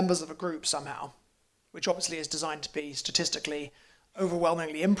all the members of a group somehow, which obviously is designed to be statistically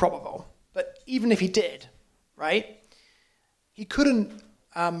overwhelmingly improbable, but even if he did, right, he couldn't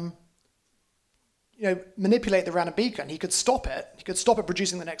you know, manipulate the random beacon. He could stop it. He could stop it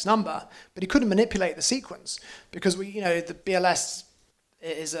producing the next number, but he couldn't manipulate the sequence, because you know, the BLS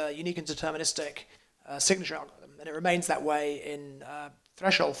is a unique and deterministic signature algorithm, and it remains that way in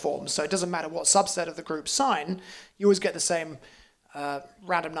threshold form. So it doesn't matter what subset of the group sign, you always get the same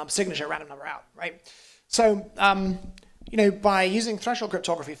random number signature, random number out, right? So you know, by using threshold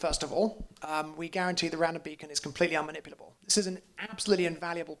cryptography, first of all, we guarantee the random beacon is completely unmanipulable. This is an absolutely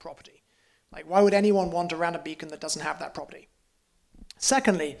invaluable property. Like, why would anyone want a random beacon that doesn't have that property?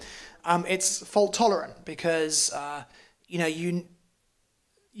 Secondly, it's fault tolerant, because you know, you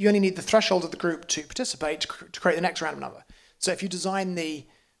only need the threshold of the group to participate to create the next random number. So if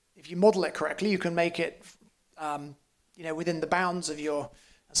you model it correctly, you can make it you know, within the bounds of your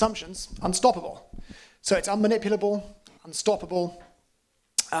assumptions, unstoppable. So it's unmanipulable, unstoppable,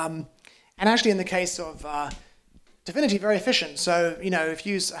 and actually in the case of Dfinity, very efficient. So, you know, if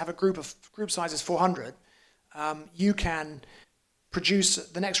you have a group size is 400, you can produce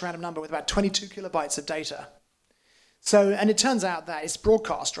the next random number with about 22 kilobytes of data. So, and it turns out that it's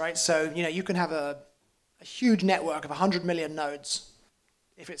broadcast, right? So, you know, you can have a huge network of 100 million nodes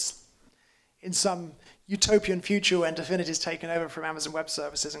if it's in some utopian future when Dfinity is taken over from Amazon Web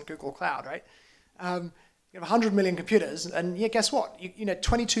Services and Google Cloud, right? You have 100 million computers, and yeah, guess what? You know,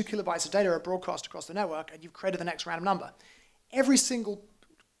 22 kilobytes of data are broadcast across the network, and you've created the next random number. Every single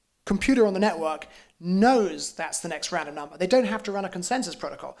computer on the network knows that's the next random number. They don't have to run a consensus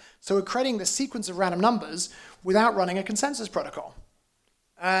protocol. So we're creating this sequence of random numbers without running a consensus protocol.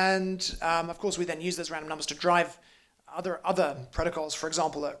 And of course, we then use those random numbers to drive other protocols, for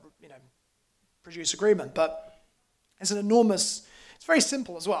example, that, you know, produce agreement. But it's it's very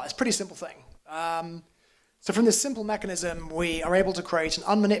simple as well. It's a pretty simple thing. So from this simple mechanism, we are able to create an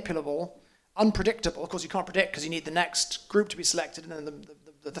unmanipulable, unpredictable, of course you can't predict because you need the next group to be selected and then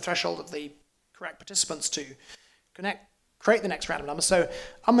the threshold of the correct participants to create the next random number. So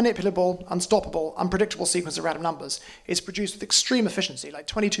unmanipulable, unstoppable, unpredictable sequence of random numbers is produced with extreme efficiency, like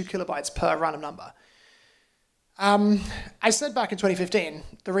 22 kilobytes per random number. I said back in 2015,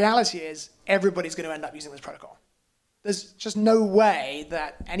 the reality is everybody's going to end up using this protocol. There's just no way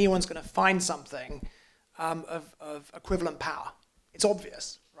that anyone's going to find something of equivalent power. It's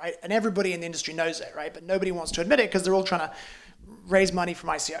obvious, right? And everybody in the industry knows it, right? But nobody wants to admit it because they're all trying to raise money from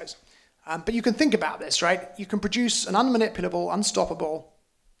ICOs. But you can think about this, right? You can produce an unmanipulable, unstoppable,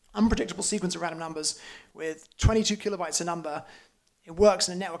 unpredictable sequence of random numbers with 22 kilobytes a number. It works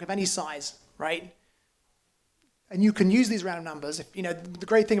in a network of any size, right? And you can use these random numbers. The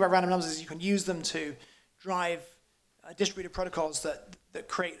great thing about random numbers is you can use them to drive distributed protocols that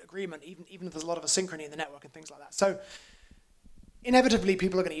create agreement, even if there's a lot of asynchrony in the network and things like that. So inevitably,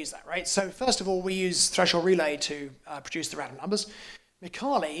 people are going to use that, right? So first of all, we use threshold relay to produce the random numbers.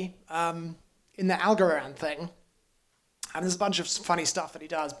 Mikhaly, in the Algorand thing, and there's a bunch of funny stuff that he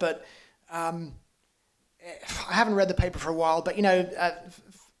does, but I haven't read the paper for a while, but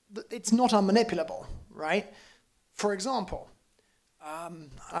it's not unmanipulable, right? For example, I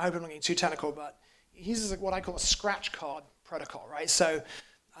hope I'm not getting too technical, but he uses what I call a scratch card protocol, right? So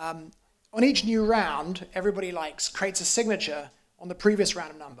on each new round, everybody creates a signature on the previous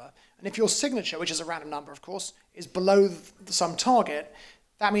random number. And if your signature, which is a random number, of course, is below some target,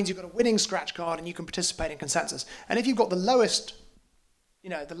 that means you've got a winning scratch card and you can participate in consensus. And if you've got the lowest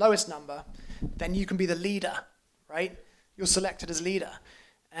number, then you can be the leader, right? You're selected as leader.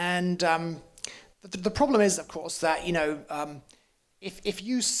 And the problem is, of course, that if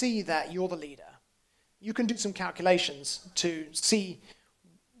you see that you're the leader, you can do some calculations to see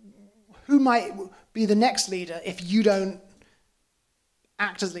who might be the next leader if you don't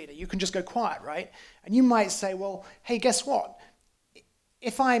act as leader. You can just go quiet, right? And you might say, well, hey, guess what?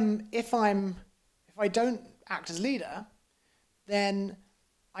 If I don't act as leader, then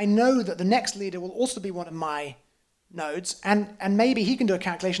I know that the next leader will also be one of my nodes, and maybe he can do a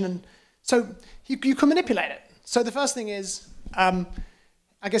calculation, and so you can manipulate it. So the first thing is, I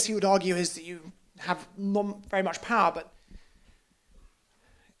guess he would argue, is that you have not very much power, but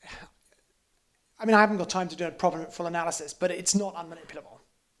I haven't got time to do a proper full analysis, but it's not unmanipulable,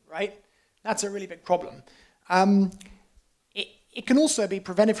 right? That's a really big problem. It can also be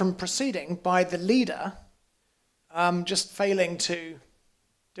prevented from proceeding by the leader just failing to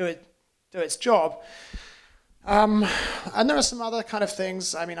do its job. And there are some other kind of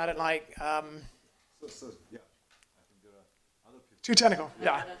things. I don't like. Yeah, I think there are other people. Too technical.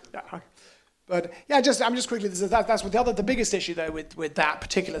 Yeah. But yeah, I'm just quickly. That's what the biggest issue though with that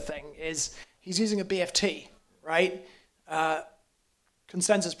particular thing is he's using a BFT, right?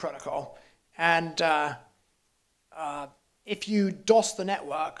 Consensus protocol, and if you DOS the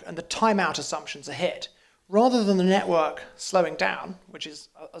network and the timeout assumptions are hit, rather than the network slowing down, which is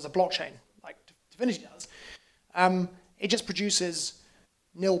as a blockchain like Dfinity does, it just produces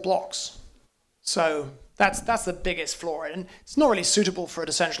nil blocks. So that's the biggest flaw, and it's not really suitable for a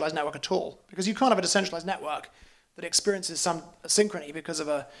decentralized network at all, because you can't have a decentralized network that experiences some asynchrony because of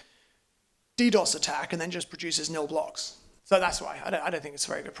a DDoS attack and then just produces nil blocks. So that's why I don't think it's a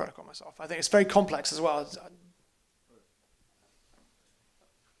very good protocol myself. I think it's very complex as well.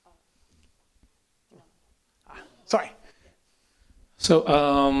 Sorry. So,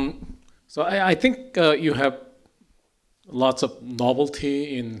 I think you have lots of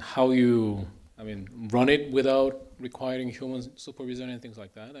novelty in how you, run it without requiring human supervision and things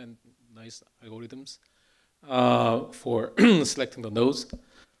like that, and nice algorithms for selecting the nodes.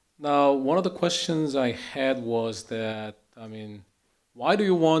 Now, one of the questions I had was that, why do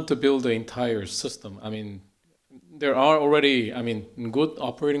you want to build the entire system? There are already, good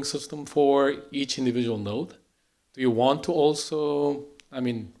operating system for each individual node. Do you want to also,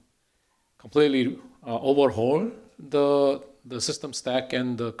 completely overhaul the system stack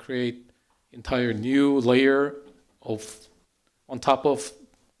and create entire new layer on top of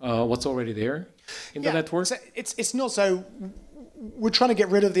what's already there in the network? So it's not so. We're trying to get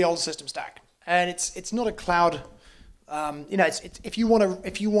rid of the old system stack, and it's not a cloud. If you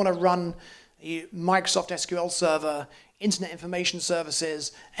want to run a Microsoft SQL server, Internet Information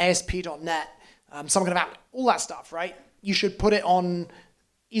Services, ASP.NET, some kind of app, all that stuff, right? You should put it on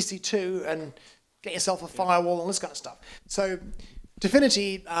EC2 and get yourself a firewall and this kind of stuff. So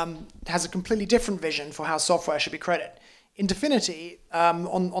Dfinity has a completely different vision for how software should be created. In Dfinity,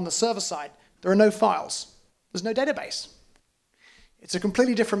 on the server side, there are no files. There's no database. It's a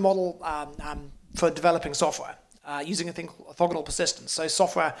completely different model for developing software, using a thing called orthogonal persistence. So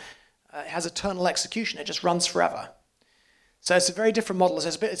software has eternal execution. It just runs forever. So it's a very different model.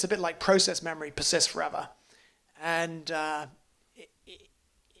 It's a bit like process memory persists forever. And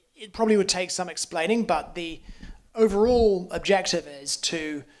it probably would take some explaining, but the overall objective is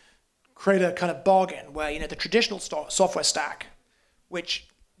to create a kind of bargain where, the traditional software stack, which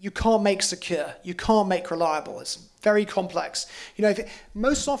you can't make secure, you can't make reliable, it's very complex.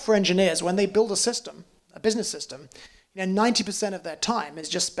 Most software engineers, when they build a system, a business system, 90% of their time is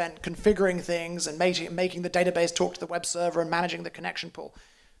just spent configuring things and making the database talk to the web server and managing the connection pool.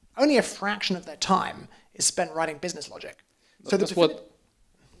 Only a fraction of their time is spent writing business logic. So that's what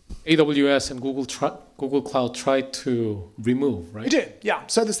AWS and Google Cloud tried to remove, right? We do, yeah.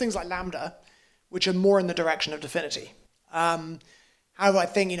 So there's things like Lambda, which are more in the direction of Dfinity. However, I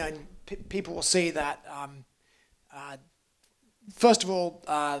think people will see that first of all,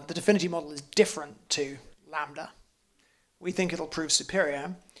 the Dfinity model is different to Lambda. We think it'll prove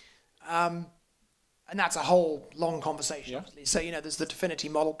superior, and that's a whole long conversation. Obviously. So there's the Dfinity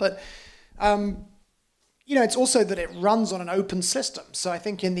model, but it's also that it runs on an open system. So I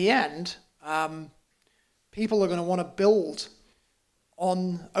think in the end, people are going to want to build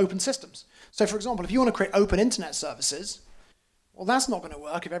on open systems. So for example, if you want to create open internet services, well, that's not going to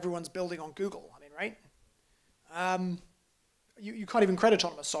work if everyone's building on Google. Right? You can't even create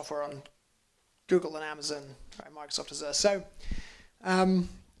autonomous software on Google and Amazon, right? Microsoft Azure. So,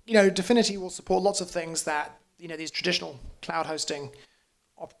 Dfinity will support lots of things that these traditional cloud hosting,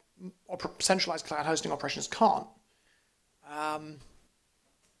 centralized cloud hosting operations can't.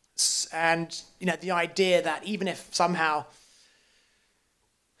 And the idea that even if somehow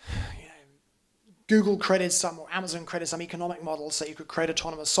Google created some or Amazon created some economic model so you could create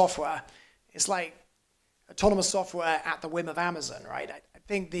autonomous software, it's like autonomous software at the whim of Amazon, right? I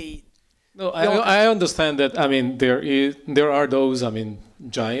think I understand that. I mean, there are those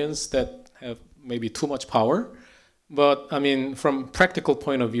giants that have maybe too much power, but I mean, from practical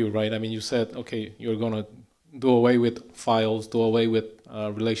point of view, right? I mean, you said, okay, you're gonna do away with files, do away with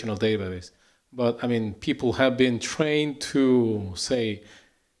relational database, but I mean, people have been trained to say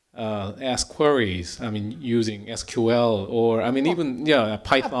ask queries. I mean, using SQL or even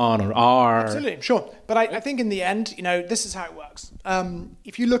Python or R. Absolutely, sure. But I think in the end, this is how it works.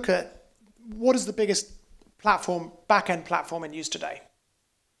 If you look at what is the biggest back-end platform in use today?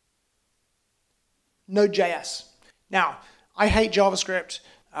 Node.js. Now, I hate JavaScript.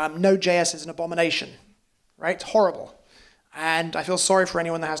 Node.js is an abomination, right? It's horrible. And I feel sorry for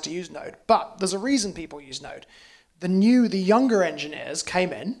anyone that has to use Node. But there's a reason people use Node. The younger engineers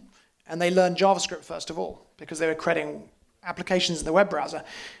came in and they learned JavaScript first of all because they were creating applications in the web browser.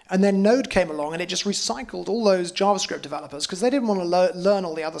 And then Node came along and it just recycled all those JavaScript developers because they didn't want to learn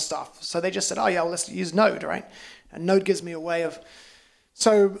all the other stuff. So they just said, oh yeah, well, let's use Node, right? And Node gives me a way of...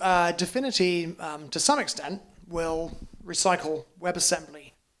 So Dfinity, to some extent, will recycle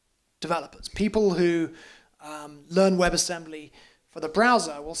WebAssembly developers. People who learn WebAssembly for the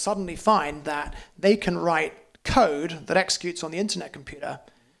browser will suddenly find that they can write code that executes on the internet computer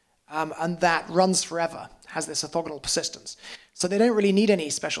and that runs forever, has this orthogonal persistence. So they don't really need any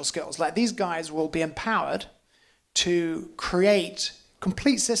special skills. Like these guys will be empowered to create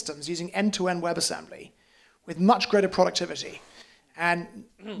complete systems using end-to-end WebAssembly with much greater productivity. And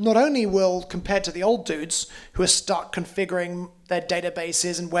not only will, compared to the old dudes who are stuck configuring their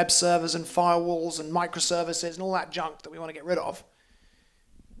databases and web servers and firewalls and microservices and all that junk that we want to get rid of,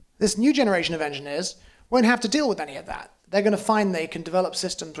 this new generation of engineers won't have to deal with any of that. They're going to find they can develop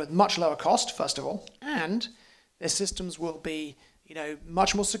systems with much lower cost, first of all, and their systems will be,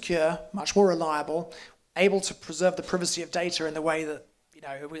 much more secure, much more reliable, able to preserve the privacy of data in the way that,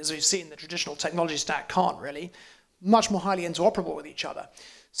 as we've seen, the traditional technology stack can't really, much more highly interoperable with each other.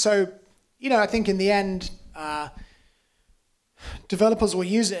 So, I think in the end, developers will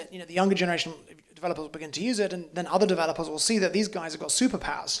use it, the younger generation developers will begin to use it, and then other developers will see that these guys have got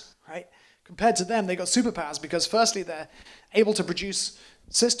superpowers, right? Compared to them, they got superpowers because firstly, they're able to produce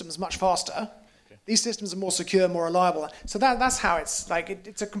systems much faster. Okay. These systems are more secure, more reliable. So that's how it's like,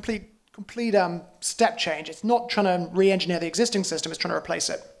 it's a complete step change. It's not trying to re-engineer the existing system, it's trying to replace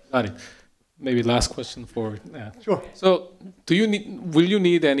it. Got it. Maybe last question for that. Sure. So will you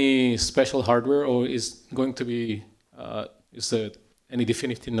need any special hardware, or is going to be, any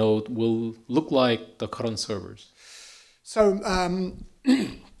Dfinity node will look like the current servers? So,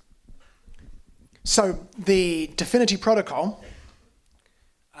 so the Dfinity protocol,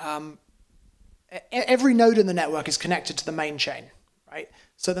 every node in the network is connected to the main chain, right?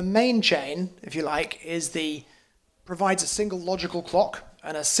 So the main chain, if you like, provides a single logical clock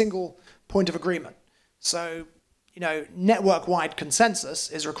and a single point of agreement. So, network-wide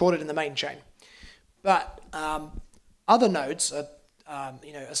consensus is recorded in the main chain. But other nodes are,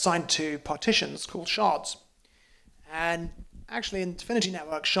 assigned to partitions called shards. And actually in Dfinity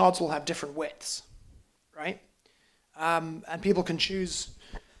network, shards will have different widths, right? And people can choose,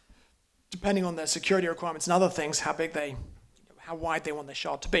 depending on their security requirements and other things, how wide they want their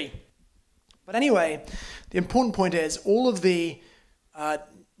shard to be. But anyway, the important point is all of the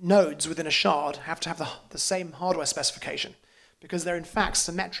nodes within a shard have to have the same hardware specification because they're in fact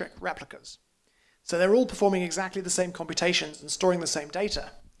symmetric replicas. So they're all performing exactly the same computations and storing the same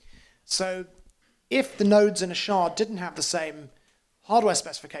data. So if the nodes in a shard didn't have the same hardware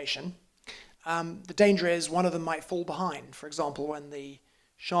specification, the danger is one of them might fall behind, for example, when the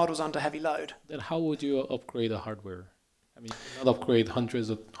shard was under heavy load. Then how would you upgrade the hardware? I mean, not upgrade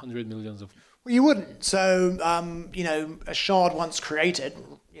hundred millions of. Well, you wouldn't. So, a shard once created,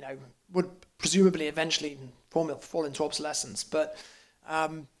 would presumably eventually fall into obsolescence. But,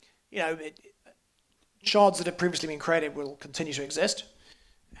 shards that have previously been created will continue to exist.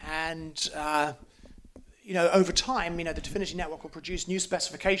 And, over time, the Dfinity network will produce new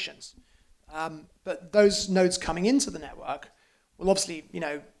specifications. But those nodes coming into the network will obviously,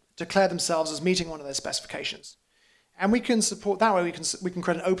 declare themselves as meeting one of those specifications. And we can support that way. We can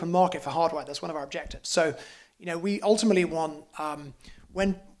create an open market for hardware. That's one of our objectives. So, we ultimately want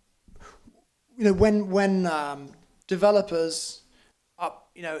when developers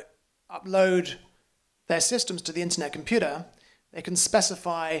upload their systems to the internet computer, they can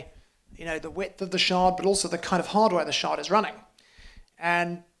specify the width of the shard, but also the kind of hardware the shard is running.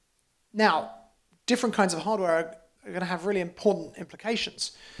 And now, different kinds of hardware are going to have really important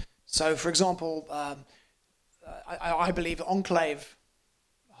implications. So, for example, I believe Enclave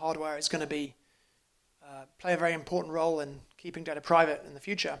hardware is going to play a very important role in keeping data private in the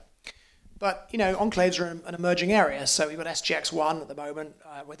future. But, enclaves are an emerging area. So we've got SGX1 at the moment,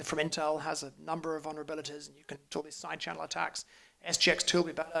 from Intel, has a number of vulnerabilities, and you can do all these side channel attacks. SGX2 will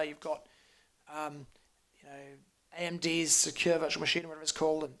be better. You've got, AMD's secure virtual machine, whatever it's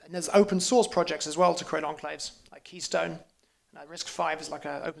called. And there's open source projects as well to create enclaves, like Keystone. RISC-V is like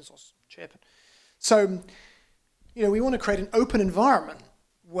an open source chip. So, we want to create an open environment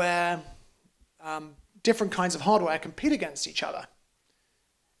where different kinds of hardware compete against each other.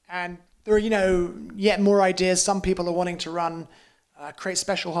 And there are, yet more ideas. Some people are wanting to create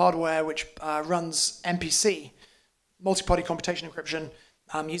special hardware which runs MPC, multi-party computation encryption,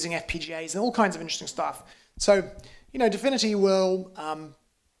 using FPGAs and all kinds of interesting stuff. So, Dfinity will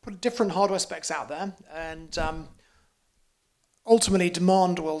put different hardware specs out there, and ultimately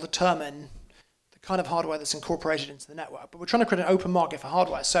demand will determine the kind of hardware that's incorporated into the network. But we're trying to create an open market for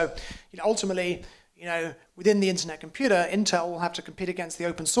hardware. So, ultimately, within the internet computer, Intel will have to compete against the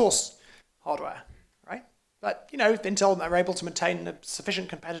open source hardware, right? But, if Intel are able to maintain a sufficient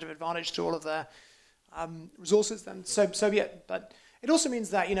competitive advantage to all of their resources, then so be it. But it also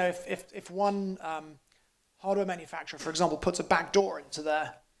means that, if one hardware manufacturer, for example, puts a backdoor into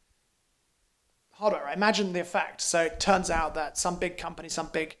their hardware, right? Imagine the effect. So it turns out that some big company, some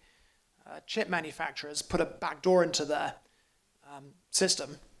big chip manufacturers put a backdoor into their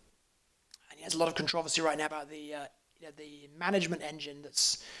system. And there's a lot of controversy right now about the management engine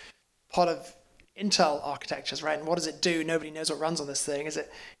that's part of Intel architectures, right? And what does it do? Nobody knows what runs on this thing. Is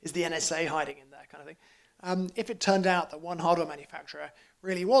the NSA hiding in there, kind of thing? If it turned out that one hardware manufacturer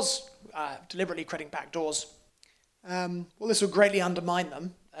really was deliberately creating backdoors, well, this would greatly undermine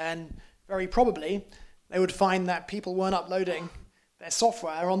them, and very probably they would find that people weren't uploading their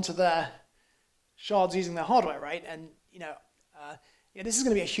software onto their shards using their hardware, right? And this is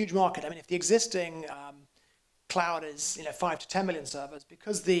going to be a huge market. I mean, if the existing cloud is 5 to 10 million servers,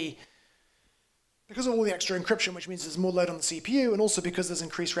 because of all the extra encryption, which means there's more load on the CPU, and also because there's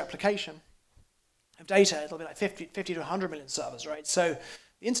increased replication of data, it'll be like 50 to 100 million servers, right? So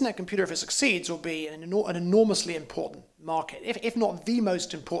the internet computer, if it succeeds, will be an enormously important market, if not the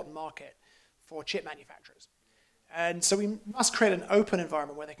most important market for chip manufacturers. And so we must create an open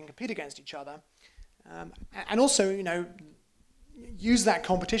environment where they can compete against each other, and also, use that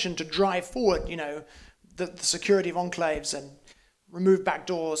competition to drive forward, the security of enclaves and remove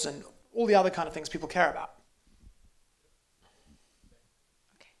backdoors and all the other kind of things people care about.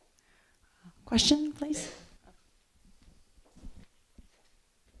 Okay. Question, please.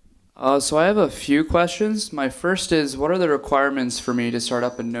 So I have a few questions. My first is, what are the requirements for me to start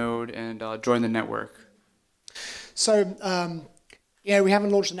up a node and join the network? So, we haven't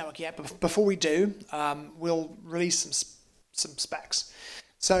launched the network yet, but before we do, we'll release some specs.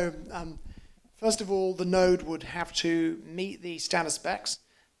 So, first of all, the node would have to meet the standard specs,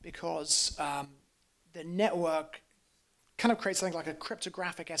 because the network kind of creates something like a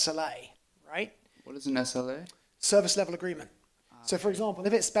cryptographic SLA, right? What is an SLA? Service level agreement. So, for example,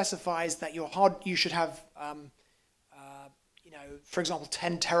 if it specifies that you should have, for example,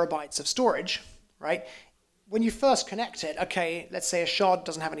 10 terabytes of storage, right? When you first connect it, okay, let's say a shard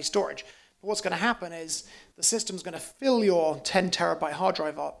doesn't have any storage. But what's going to happen is the system's going to fill your 10 terabyte hard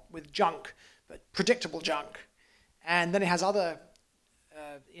drive up with junk, but predictable junk. And then it has other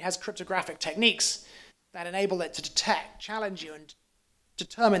it has cryptographic techniques that enable it to detect, challenge you, and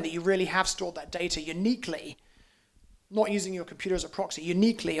determine that you really have stored that data uniquely, not using your computer as a proxy,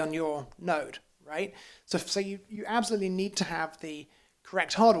 uniquely on your node, right? So you absolutely need to have the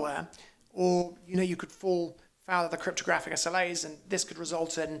correct hardware, or you could fall foul of the cryptographic SLAs, and this could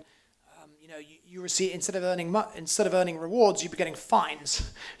result in you receive, instead of earning rewards, you'd be getting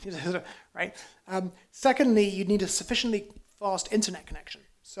fines, right? Secondly, you need a sufficiently fast internet connection.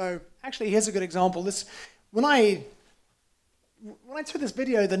 So actually, here's a good example. When I took this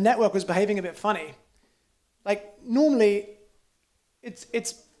video, the network was behaving a bit funny. Like normally,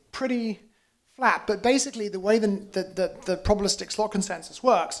 it's pretty flat, but basically the way the probabilistic slot consensus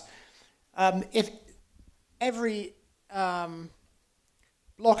works, if every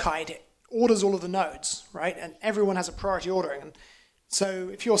block height orders all of the nodes, right? And everyone has a priority ordering. And so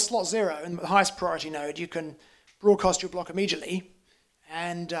if you're slot 0 in the highest priority node, you can broadcast your block immediately.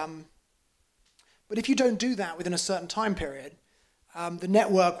 And but if you don't do that within a certain time period, the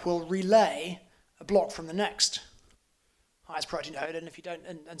network will relay a block from the next highest priority node, and if you don't,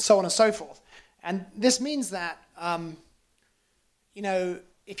 and so on and so forth. And this means that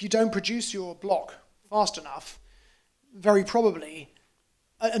if you don't produce your block fast enough, very probably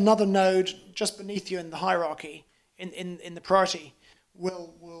another node just beneath you in the hierarchy, in the priority,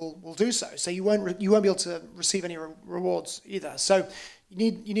 will do so. So you won't be able to receive any rewards either. So you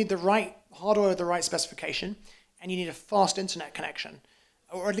need the right hardware with the right specification, and you need a fast internet connection,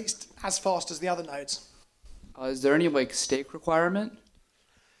 or at least as fast as the other nodes. Is there any stake requirement?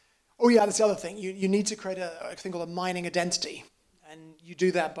 Oh yeah, that's the other thing. You need to create a thing called a mining identity, and you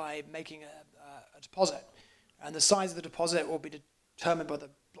do that by making a deposit, and the size of the deposit will be determined by the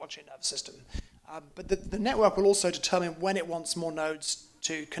blockchain nervous system. But the network will also determine when it wants more nodes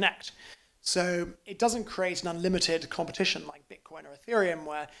to connect. So it doesn't create an unlimited competition like Bitcoin or Ethereum,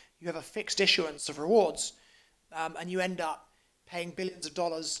 where you have a fixed issuance of rewards, and you end up paying billions of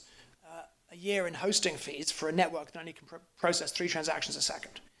dollars a year in hosting fees for a network that only can process 3 transactions a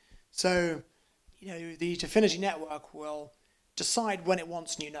second. So, the Dfinity network will decide when it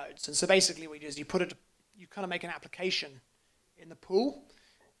wants new nodes. And so basically what you do is you kind of make an application in the pool,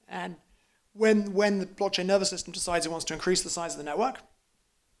 and when the blockchain nervous system decides it wants to increase the size of the network,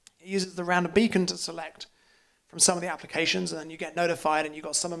 it uses the random beacon to select from some of the applications, and then you get notified, and you've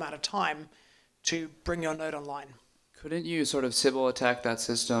got some amount of time to bring your node online. Couldn't you sort of Sybil attack that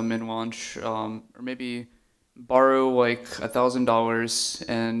system and launch, or maybe borrow $1,000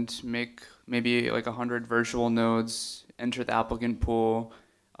 and make maybe 100 virtual nodes, enter the applicant pool,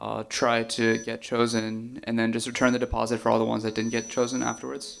 try to get chosen, and then just return the deposit for all the ones that didn't get chosen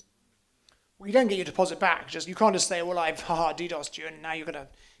afterwards? Well, you don't get your deposit back. You can't just say, well, I've DDoSed you, and now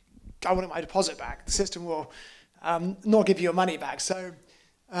I want my deposit back. The system will not give you your money back. So,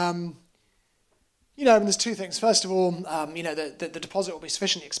 there's 2 things. First of all, the deposit will be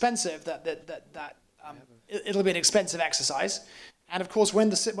sufficiently expensive that it'll be an expensive exercise. And of course, when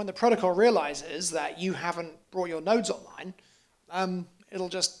the protocol realizes that you haven't brought your nodes online, it'll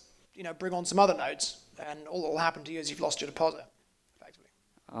just bring on some other nodes, and all that will happen to you is you've lost your deposit, effectively.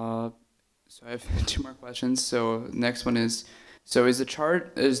 So I have 2 more questions. So next one is,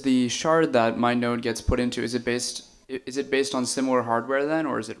 is the shard that my node gets put into, is it based on similar hardware then,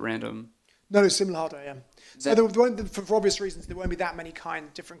 or is it random? No, similar hardware, yeah. So for obvious reasons, there won't be that many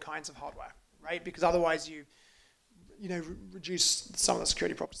different kinds of hardware, right? Because otherwise you reduce some of the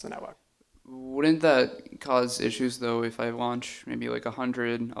security properties of the network. Wouldn't that cause issues though if I launch maybe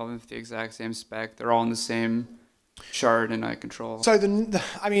 100 of them with the exact same spec? They're all in the same shard and I control. So I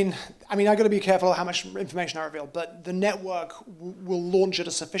got to be careful how much information I reveal, but the network will launch at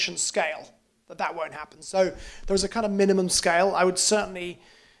a sufficient scale that won't happen. So there's a kind of minimum scale. I would certainly,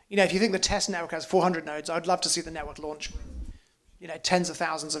 if you think the test network has 400 nodes, I'd love to see the network launch with, tens of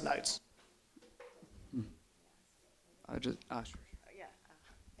thousands of nodes. Sure. Yeah,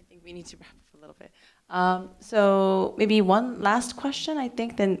 I think we need to wrap up a little bit. So maybe one last question, I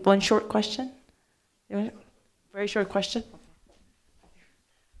think, then one short question. Very short question.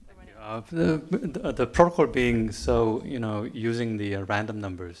 The protocol being so, using the random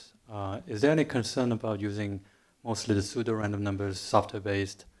numbers, is there any concern about using mostly the pseudo-random numbers,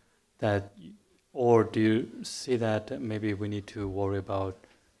 software-based, or do you see that maybe we need to worry about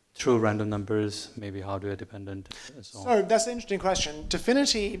true random numbers, maybe hardware dependent, and so on? So that's an interesting question.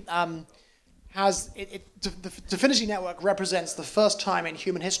 Dfinity the Dfinity network represents the first time in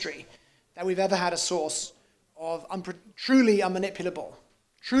human history that we've ever had a source of truly unmanipulable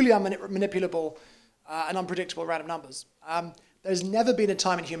and unpredictable random numbers. There's never been a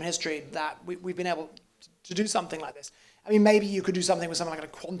time in human history that we've been able to do something like this. I mean, maybe you could do something with something like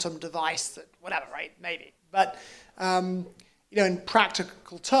a quantum device, that whatever, right? Maybe. But, in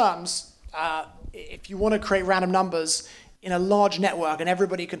practical terms, if you want to create random numbers in a large network and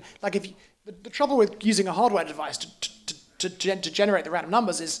everybody can, like if you, the trouble with using a hardware device to generate the random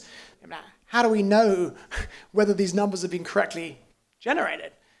numbers is, how do we know whether these numbers have been correctly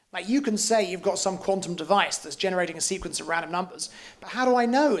generated? Like you can say you've got some quantum device that's generating a sequence of random numbers, but how do I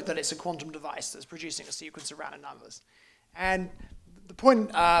know that it's a quantum device that's producing a sequence of random numbers? And the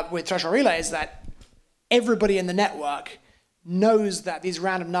point with threshold relay is that everybody in the network knows that these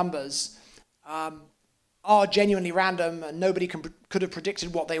random numbers are genuinely random and nobody could have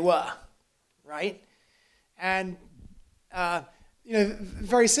predicted what they were, right? And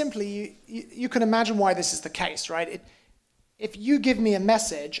very simply, you can imagine why this is the case, right? If you give me a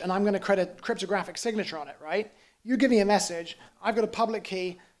message and I'm going to create a cryptographic signature on it, right? You give me a message, I've got a public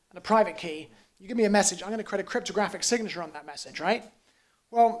key and a private key. You give me a message, I'm going to create a cryptographic signature on that message, right?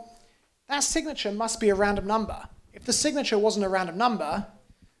 Well, that signature must be a random number. If the signature wasn't a random number,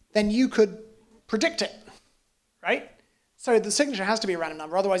 then you could predict it, right? So the signature has to be a random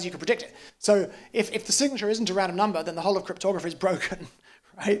number, otherwise you could predict it. So if the signature isn't a random number, then the whole of cryptography is broken,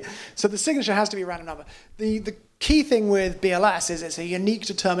 right? So the signature has to be a random number. The key thing with BLS is it's a unique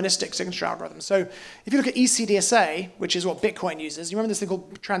deterministic signature algorithm. So if you look at ECDSA, which is what Bitcoin uses, you remember this thing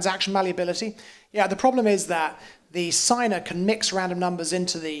called transaction malleability? Yeah, the problem is that the signer can mix random numbers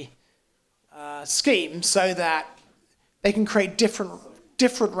into the scheme so that they can create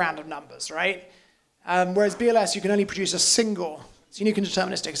different random numbers, right? Whereas BLS, you can only produce a single, it's unique and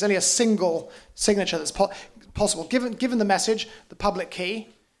deterministic, it's only a single signature that's possible. Given the message, the public key,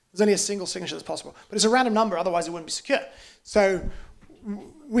 there's only a single signature that's possible. But it's a random number, otherwise it wouldn't be secure. So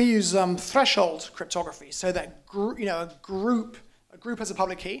we use threshold cryptography, so that a group has a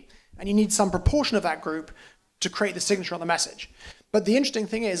public key, and you need some proportion of that group to create the signature on the message. But the interesting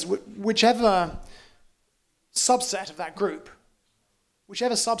thing is, whichever subset of that group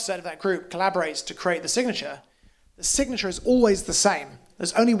collaborates to create the signature is always the same.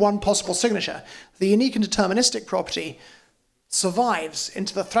 There's only one possible signature. The unique and deterministic property survives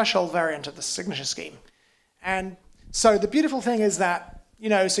into the threshold variant of the signature scheme. And so the beautiful thing is that,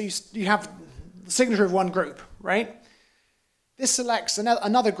 so you have the signature of one group, right? This selects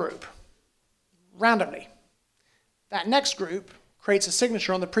another group randomly. That next group creates a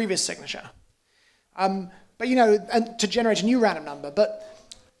signature on the previous signature. And to generate a new random number, but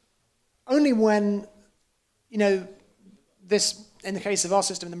only when, this, in the case of our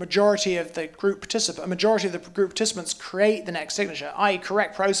system, the majority of the group participants create the next signature, i.e.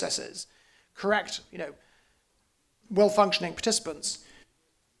 correct processes, correct, well-functioning participants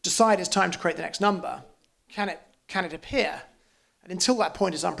decide it's time to create the next number, can it appear? And until that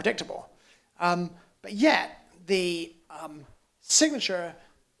point, it's unpredictable. But yet, the signature,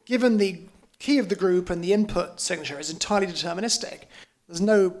 given the key of the group and the input signature, is entirely deterministic. There's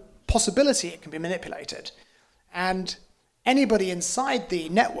no possibility it can be manipulated. And anybody inside the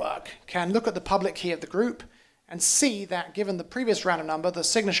network can look at the public key of the group and see that given the previous random number, the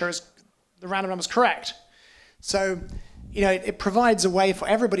random number is correct. So, it provides a way for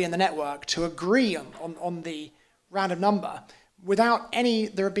everybody in the network to agree on the random number without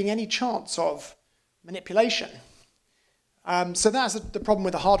there being any chance of manipulation. So that's the problem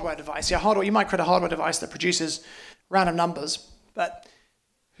with a hardware device. Yeah, you might create a hardware device that produces random numbers, but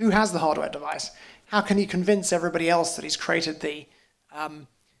who has the hardware device? How can he convince everybody else that he's created the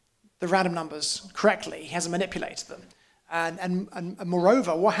random numbers correctly? He hasn't manipulated them. And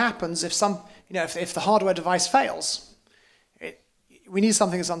moreover, what happens if if the hardware device fails? We need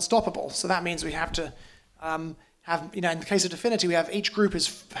something that's unstoppable. So that means we have to in the case of Dfinity, we have each group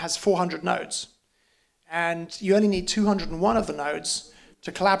has 400 nodes. And you only need 201 of the nodes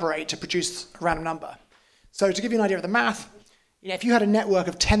to collaborate to produce a random number. So to give you an idea of the math, if you had a network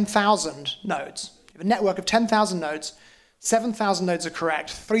of 10,000 nodes, 7,000 nodes are correct,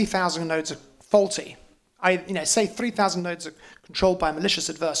 3,000 nodes are faulty. Say 3,000 nodes are controlled by a malicious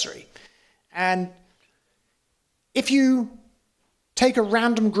adversary. And if you take a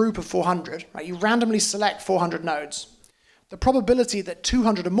random group of 400, right, you randomly select 400 nodes, the probability that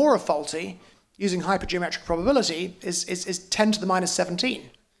 200 or more are faulty using hypergeometric probability is 10 to the minus 17.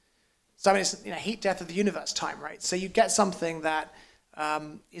 So it's heat death of the universe time, right? So you get something that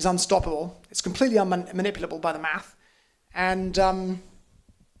is unstoppable. It's completely unmanipulable by the math. And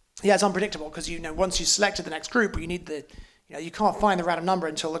it's unpredictable because once you selected the next group, you need you can't find the random number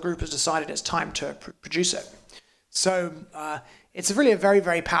until the group has decided it's time to produce it. So it's really a very,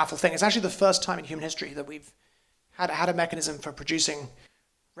 very powerful thing. It's actually the first time in human history that we've had a mechanism for producing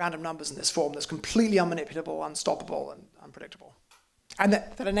random numbers in this form that's completely unmanipulable, unstoppable, and unpredictable. And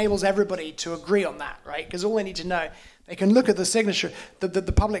that enables everybody to agree on that, right? Because all they need to know, they can look at the signature,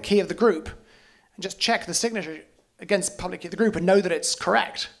 the public key of the group, and just check the signature against the public key of the group and know that it's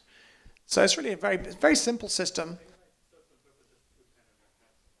correct. So it's really a very simple system.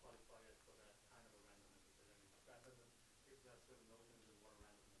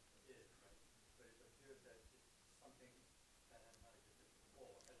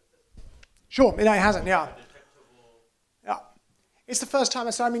 Sure, it hasn't, yeah. Yeah. It's the first time,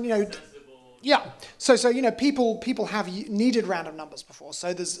 so I mean, yeah. So people have needed random numbers before.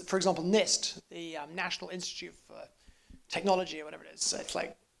 So there's, for example, NIST, the National Institute for Technology or whatever it is. So it's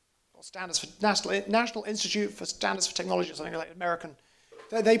like, or standards for National Institute for Standards for Technology or something like American.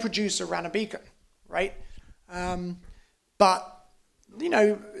 They produce a random beacon, right? But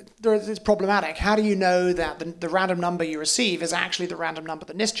it's problematic. How do you know that the random number you receive is actually the random number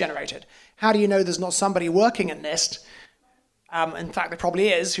that NIST generated? How do you know there's not somebody working at NIST, in fact there probably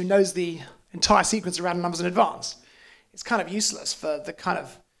is, who knows the entire sequence of random numbers in advance? It's kind of useless for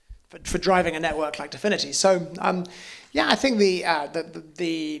for driving a network like Dfinity. So yeah, I think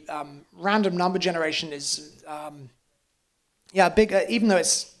the random number generation is big, even though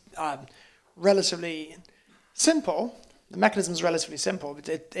it's relatively simple. The mechanism is relatively simple, but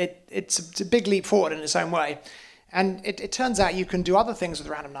it's a big leap forward in its own way. And it turns out you can do other things with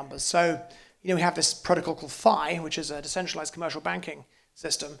random numbers. So, we have this protocol called Phi, which is a decentralized commercial banking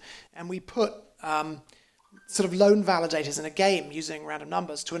system. And we put sort of loan validators in a game using random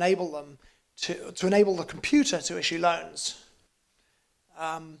numbers to enable them to enable the computer to issue loans.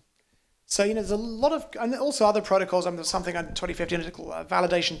 So, there's a lot of, and also other protocols. There's something in 2015 called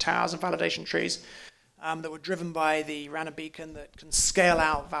validation towers and validation trees. That were driven by the random beacon that can scale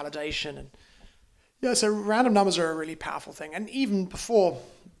out validation. And yeah, so random numbers are a really powerful thing. And even before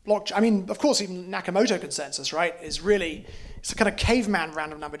blockchain, I mean, of course, even Nakamoto consensus, right, it's a kind of caveman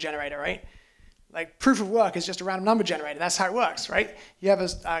random number generator, right? Like proof of work is just a random number generator. That's how it works, right? You have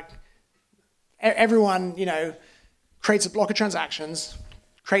everyone, creates a block of transactions,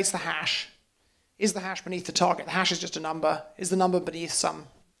 creates the hash. Is the hash beneath the target? The hash is just a number. Is the number beneath some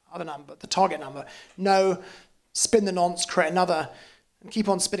other number, the target number? No, spin the nonce, create another, and keep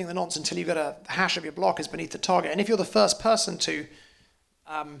on spinning the nonce until you've got the hash of your block is beneath the target. And if you're the first person to,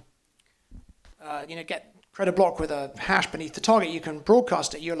 create a block with a hash beneath the target, you can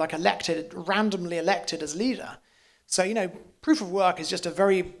broadcast it. You're like randomly elected as leader. So, proof of work is just a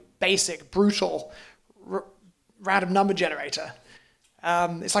very basic, brutal, random number generator.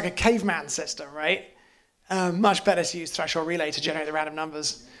 It's like a caveman system, right? Much better to use threshold relay to generate the random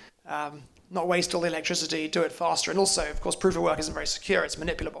numbers. Not waste all the electricity, do it faster. And also, of course, proof of work isn't very secure, it's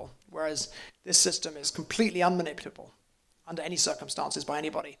manipulable. Whereas this system is completely unmanipulable under any circumstances by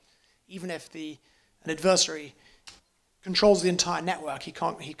anybody. Even if an adversary controls the entire network, he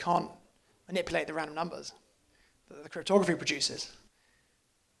can't manipulate the random numbers that the cryptography produces.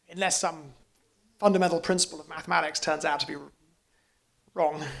 Unless some fundamental principle of mathematics turns out to be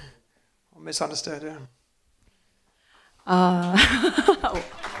wrong or misunderstood. Yeah.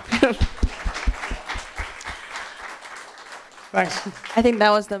 Thanks. I think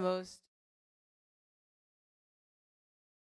that was the most